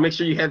gotta make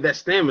sure you have that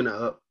stamina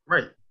up,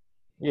 right?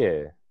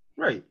 Yeah.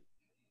 Right.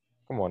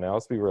 Come on now,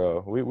 let's be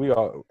real. We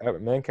all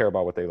men care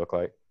about what they look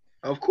like.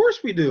 Of course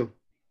we do.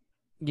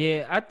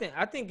 Yeah, I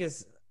think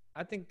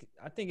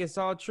it's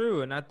all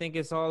true, and I think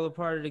it's all a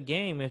part of the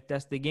game if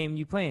that's the game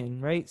you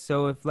playing, right?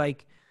 So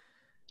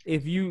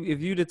if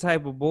you the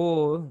type of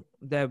bull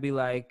that be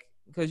like,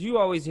 because you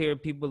always hear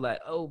people like,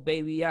 "Oh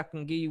baby, I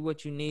can give you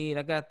what you need.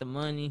 I got the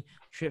money,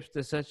 trips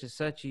to such and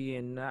suchy,"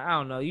 and I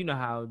don't know, you know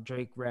how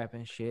Drake rap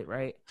and shit,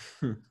 right?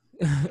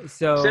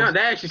 So that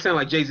actually sound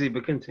like Jay-Z,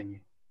 but continue.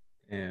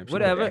 Yeah,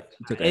 whatever.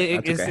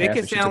 It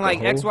can sound like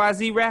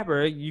XYZ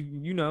rapper.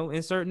 You know,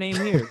 insert name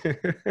here.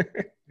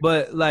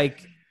 But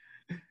like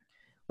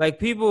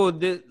people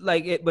did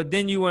like it, but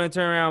then you want to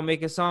turn around and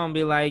make a song and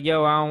be like,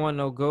 "Yo, I don't want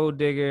no gold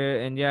digger,"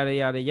 and yada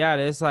yada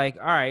yada. It's like,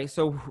 all right,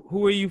 so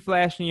who are you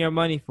flashing your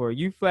money for?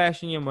 You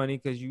flashing your money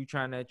because you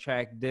trying to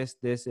attract this,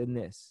 and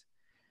this,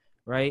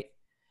 right?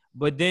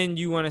 But then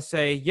you want to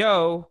say,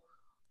 "Yo,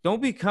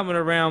 don't be coming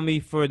around me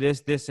for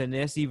this, and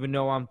this," even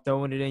though I'm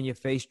throwing it in your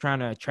face trying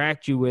to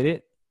attract you with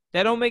it.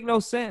 That don't make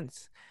no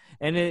sense.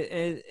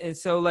 And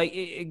so like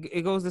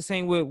it goes the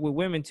same with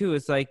women too.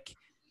 It's like,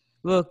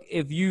 look,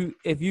 if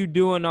you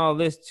doing all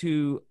this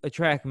to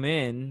attract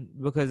men,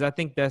 because I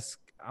think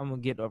I'm gonna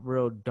get a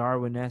real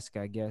Darwin-esque,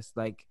 I guess.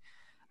 Like,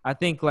 I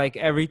think like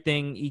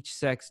everything each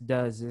sex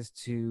does is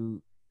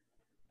to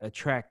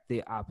attract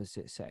the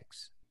opposite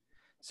sex.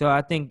 So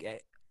I think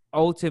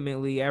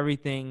ultimately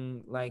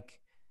everything like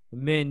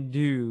men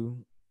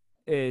do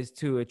is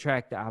to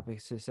attract the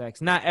opposite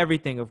sex. Not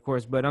everything, of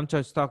course, but I'm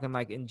just talking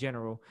like in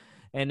general,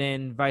 and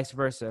then vice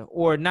versa,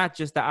 or not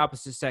just the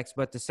opposite sex,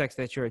 but the sex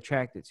that you're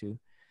attracted to,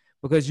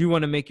 because you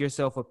want to make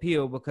yourself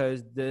appeal.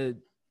 Because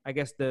I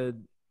guess the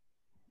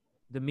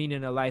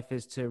meaning of life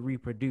is to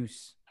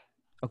reproduce,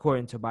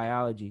 according to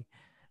biology.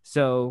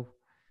 So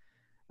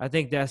I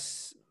think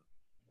it's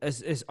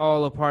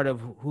all a part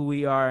of who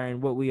we are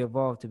and what we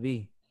evolved to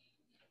be.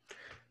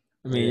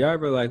 I mean, y'all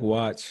ever like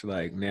watch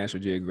like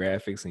National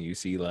Geographics and you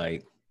see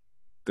like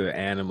the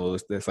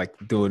animals that's like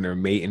doing their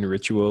mating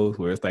rituals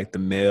where it's like the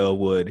male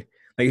would,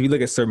 like if you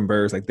look at certain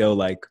birds, like they'll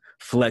like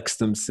flex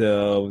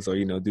themselves or,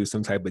 you know, do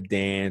some type of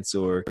dance,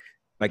 or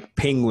like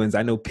penguins.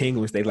 I know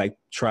penguins, they like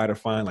try to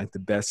find like the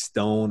best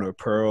stone or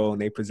pearl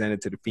and they present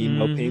it to the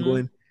female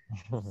penguin.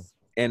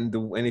 And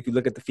if you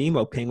look at the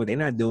female penguin, they're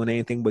not doing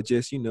anything but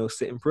just, you know,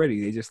 sitting pretty.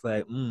 They just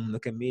like,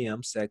 look at me,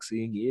 I'm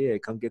sexy. Yeah,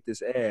 come get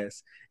this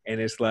ass. And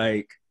it's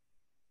like,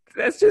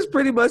 that's just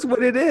pretty much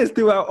what it is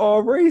throughout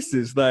all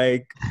races.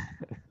 Like,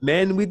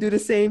 men, we do the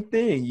same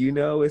thing, you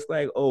know. It's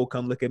like, oh,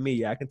 come look at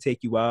me. I can take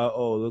you out.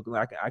 Oh, look,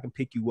 I can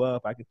pick you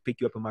up. I can pick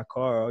you up in my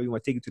car. Or you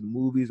want to take you to the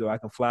movies, or I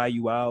can fly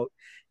you out.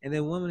 And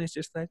then women is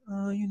just like,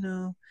 oh, you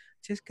know,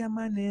 just got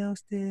my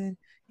nails did.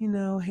 You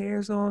know,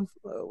 hair's on.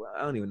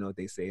 I don't even know what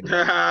they say.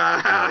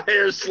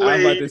 Hair slayed.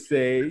 I'm about to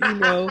say, you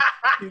know,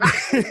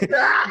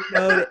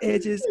 the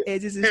edges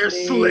is hair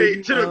made,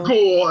 slayed to the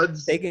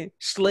gourds. They can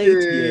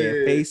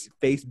slate,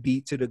 face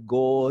beat to the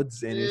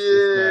gourds, and it's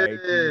just like,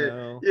 you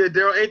know. Yeah,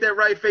 Daryl, ain't that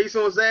right? Face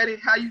on Zaddy.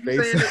 How you be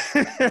saying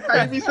it?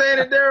 How you be saying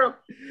it, Daryl?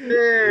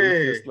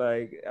 Yeah. It's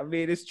like, I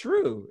mean, it's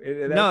true.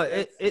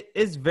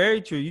 It's very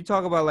true. You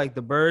talk about like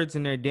the birds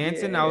and they're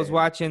dancing. Yeah. I was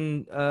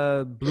watching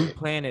Blue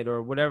Planet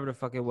or whatever the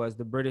fuck it was,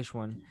 the British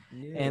one.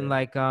 Yeah. And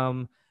like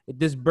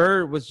this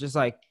bird was just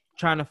like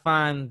trying to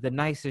find the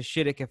nicest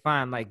shit it could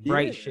find, like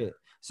bright shit.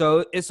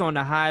 So it's on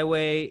the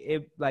highway.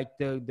 It like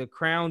the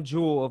crown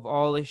jewel of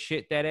all this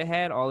shit that it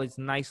had, all its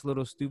nice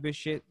little stupid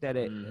shit that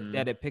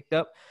it picked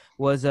up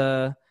was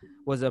a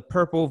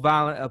purple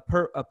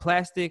a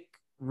plastic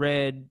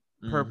red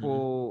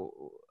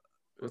purple.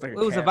 It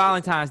was a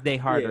Valentine's Day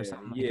heart or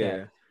something like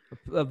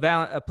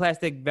that. A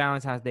plastic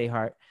Valentine's Day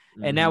heart.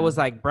 And that was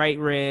like bright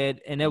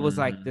red, and it was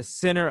like the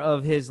center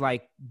of his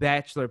like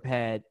bachelor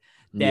pad.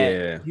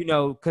 That you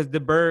know, because the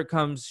bird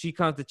she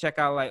comes to check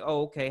out, like,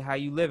 oh, okay, how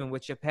you living?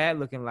 What's your pad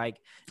looking like?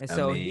 And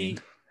so he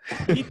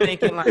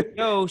thinking like,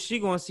 yo, she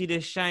gonna see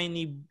this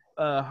shiny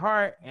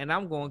heart, and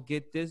I'm gonna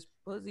get this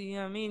pussy. You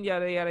know what I mean?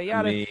 Yada yada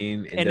yada.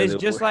 And it's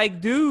just like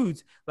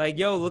dudes, like,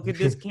 yo, look at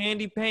this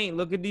candy paint.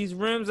 Look at these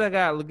rims I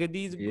got. Look at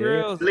these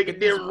grills. Look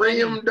at them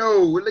rim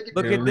though.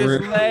 Look at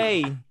this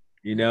lay.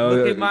 You know,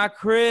 look at my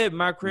crib.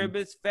 My crib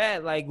is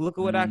fat. Like, look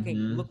at what I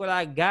can. Look what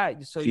I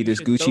got. So see you this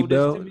should Gucci throw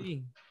belt. this to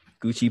me.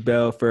 Gucci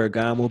belt,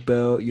 Ferragamo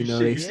belt, you know.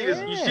 You see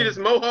this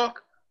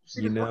mohawk? You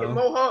see this fucking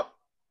mohawk?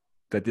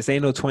 But this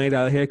ain't no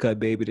 $20 haircut,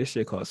 baby. This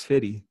shit costs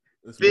 $50.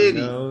 $50. You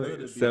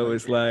know? So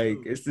it's like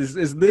it's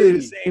literally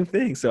the same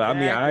thing. So I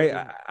mean,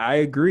 I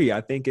agree. I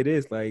think it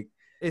is like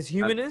it's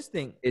human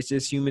instinct. It's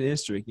just human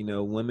instinct. You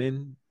know,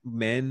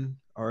 men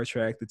are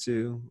attracted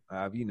to,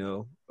 you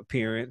know,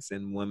 appearance,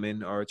 and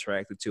women are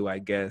attracted to, I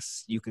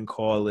guess you can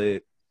call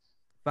it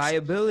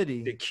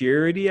viability,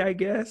 security, I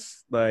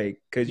guess,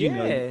 like because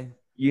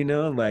you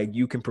know, like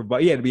you can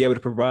provide, to be able to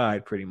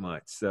provide pretty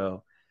much.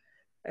 So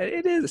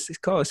it's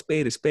called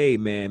a spade,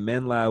 man.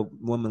 Men lie,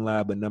 women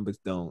lie, but numbers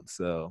don't.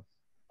 So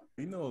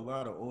you know, a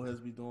lot of old heads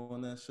be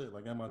doing that shit.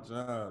 Like at my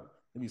job,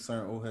 there be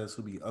certain old heads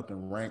who be up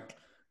in rank,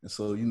 and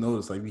so you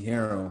notice like we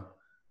hear them,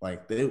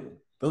 like they'll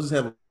just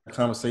have a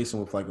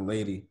conversation with like a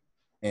lady,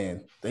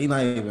 and they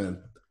not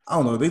even, I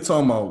don't know, they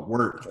talking about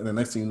work, and the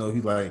next thing you know,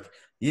 he's like,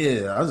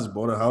 yeah, I just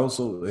bought a house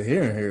over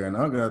here and here, and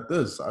I got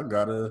this, I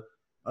got a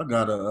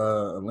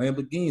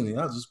Lamborghini.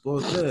 I just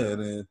bought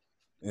that,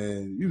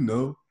 and you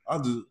know,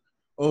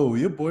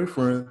 your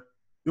boyfriend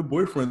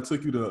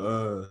took you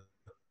to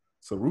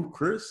Ruth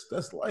Chris.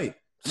 That's light.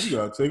 You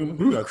gotta take him.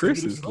 Ruth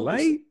Chris is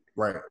light.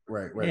 Right.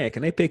 Yeah,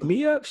 can they pick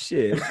me up?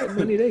 Shit, what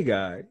money they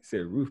got? He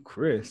said Ruth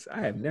Chris.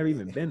 I have never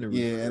even been to Ruth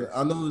Chris. And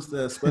I noticed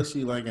that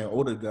especially like in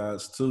older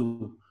guys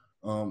too.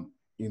 You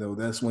know,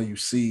 that's when you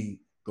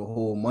see the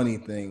whole money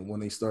thing when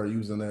they start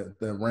using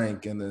that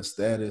rank and the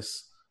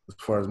status as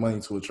far as money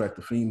to attract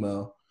the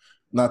female.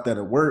 Not that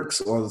it works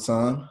all the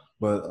time,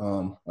 but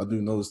I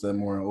do notice that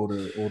more in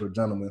older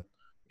gentlemen.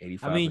 85%.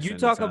 I mean, you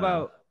talk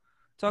about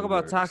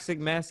toxic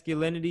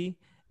masculinity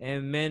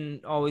and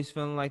men always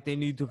feeling like they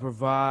need to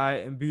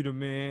provide and be the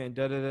man and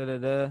da da da da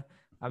da.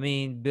 I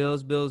mean,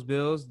 bills.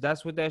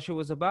 That's what that shit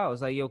was about.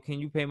 It's like, yo, can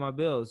you pay my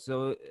bills?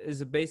 So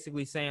it's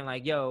basically saying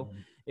like, yo,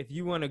 if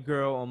you want a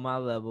girl on my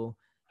level,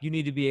 you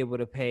need to be able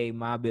to pay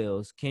my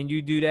bills. Can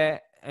you do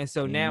that? And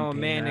so now a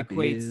man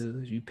equates.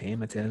 Bills, you pay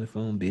my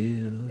telephone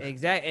bill.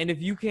 Exactly. And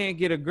if you can't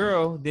get a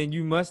girl, then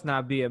you must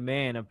not be a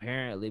man,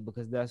 apparently,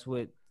 because that's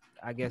what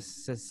I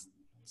guess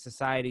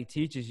society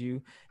teaches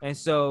you. And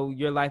so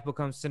your life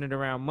becomes centered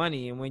around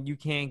money. And when you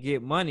can't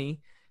get money,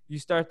 you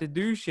start to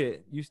do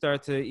shit. You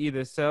start to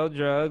either sell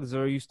drugs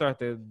or you start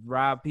to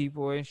rob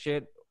people and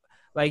shit.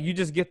 Like you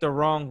just get the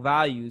wrong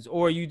values,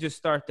 or you just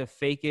start to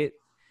fake it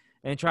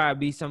and try to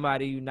be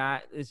somebody you're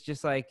not. It's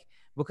just like,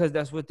 because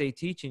that's what they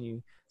teaching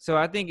you. So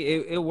I think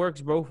it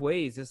works both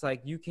ways. It's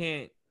like you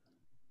can't,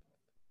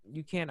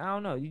 I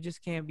don't know. You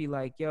just can't be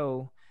like,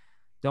 yo,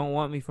 don't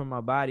want me for my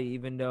body,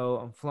 even though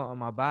I'm flaunting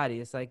my body.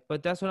 It's like,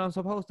 but that's what I'm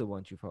supposed to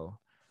want you for,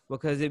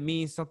 because it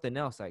means something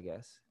else, I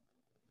guess.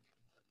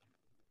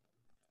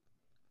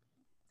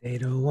 They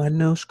don't want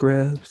no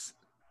scrubs.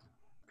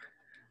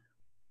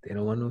 They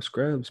don't want no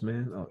scrubs,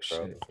 man. Oh,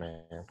 shit.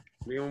 Man.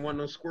 We don't want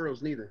no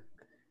squirrels neither.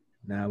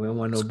 Nah, we don't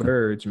want no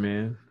birds,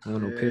 man. We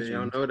don't want no pigeons. You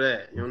don't know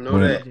that. You don't know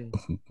that.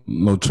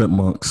 No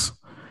chipmunks.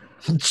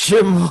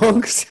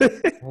 Chipmunks.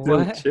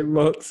 What?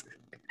 Chipmunks.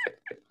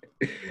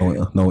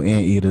 No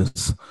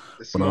anteaters.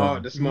 The small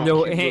no cute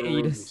little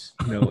anteaters.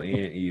 No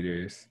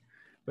anteaters.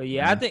 But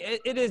yeah, I think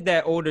it is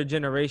that older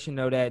generation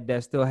though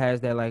that still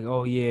has that like,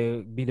 oh yeah,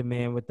 be the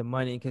man with the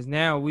money. Because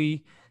now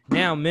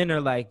men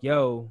are like,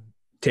 yo,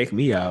 take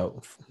me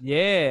out.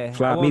 Yeah,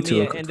 fly me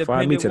to the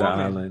woman.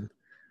 island.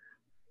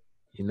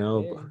 You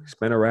know,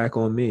 spend a rack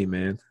on me,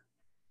 man.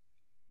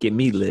 Get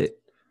me lit.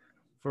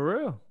 For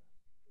real.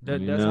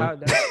 That's know? how.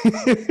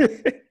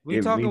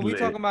 We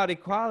talking about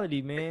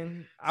equality,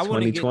 man. I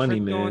want to get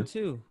tricked on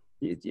too.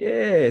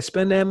 Yeah,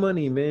 spend that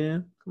money,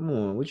 man. Come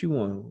on, what you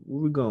want?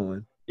 Where we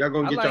going? Y'all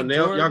gonna get your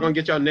nails? Y'all gonna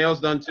get your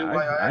nails done too?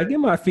 I get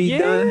my feet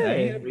done.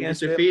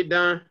 Get your feet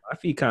done. My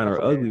feet kind of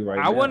ugly right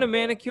now. I want a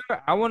manicure.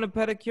 I want a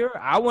pedicure.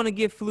 I want to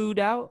get flued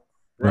out.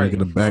 Right,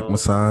 get a back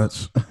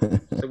massage.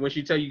 So when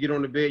she tell you get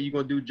on the bed, you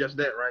gonna do just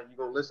that, right? You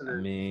gonna listen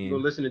and you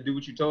gonna listen and do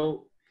what you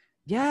told.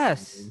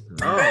 Yes.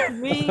 Oh,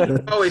 me.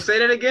 Oh, wait, say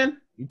that again.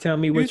 You tell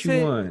me what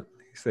you want.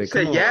 You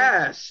said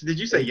yes. Did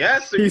you say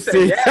yes? Or you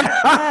said yes?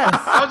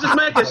 I was just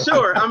making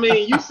sure. I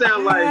mean, you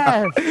sound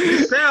like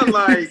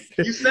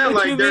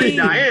Dirty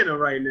Diana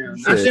right now.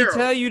 If she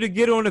tell you to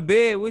get on the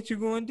bed, what you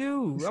gonna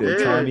do? I'm gonna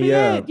turn me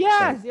up.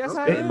 Yes,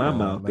 I am. My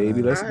mouth,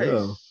 baby. Let's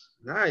go.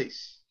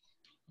 Nice.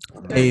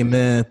 Hey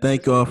man,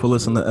 thank y'all for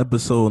listening to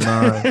episode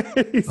 9 of the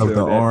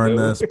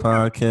RNS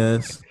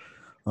podcast.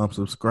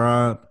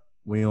 Subscribe.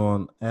 We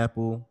on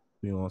Apple.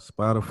 We on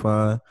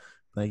Spotify.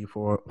 Thank you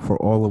for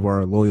all of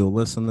our loyal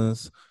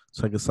listeners.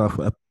 Check us out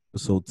for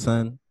episode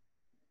 10.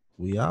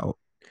 We out.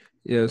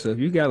 Yeah, so if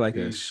you got like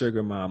a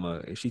sugar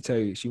mama, if she tell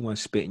you she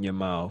wants to spit in your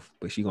mouth,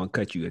 but she gonna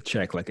cut you a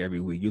check like every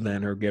week, you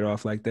letting her get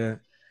off like that?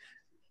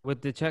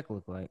 What the check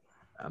look like?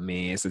 I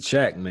mean, it's a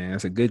check, man.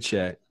 It's a good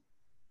check.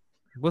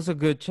 What's a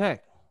good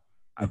check?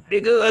 A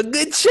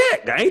good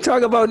check. I ain't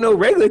talking about no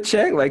regular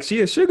check. Like she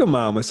a sugar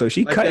mama, so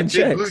she like cutting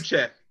checks. Blue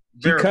check.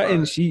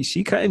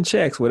 She cutting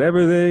checks.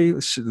 Whatever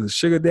the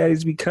sugar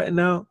daddies be cutting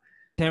out.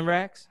 10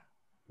 racks.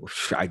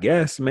 I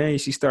guess, man.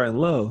 She's starting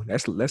low.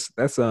 That's lunch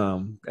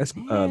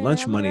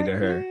money to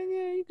her.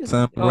 Yeah,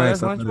 10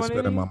 racks. I'm gonna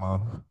spit in my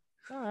mouth.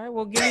 All right.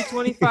 Well, give me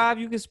 25.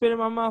 You can spit in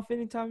my mouth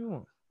anytime you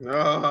want.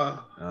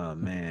 Oh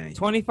man.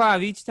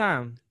 25 each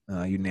time.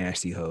 You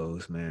nasty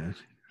hoes, man.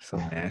 So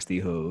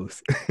nasty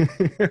hoes.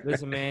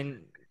 Listen,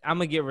 man, I'm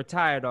gonna get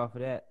retired off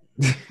of that.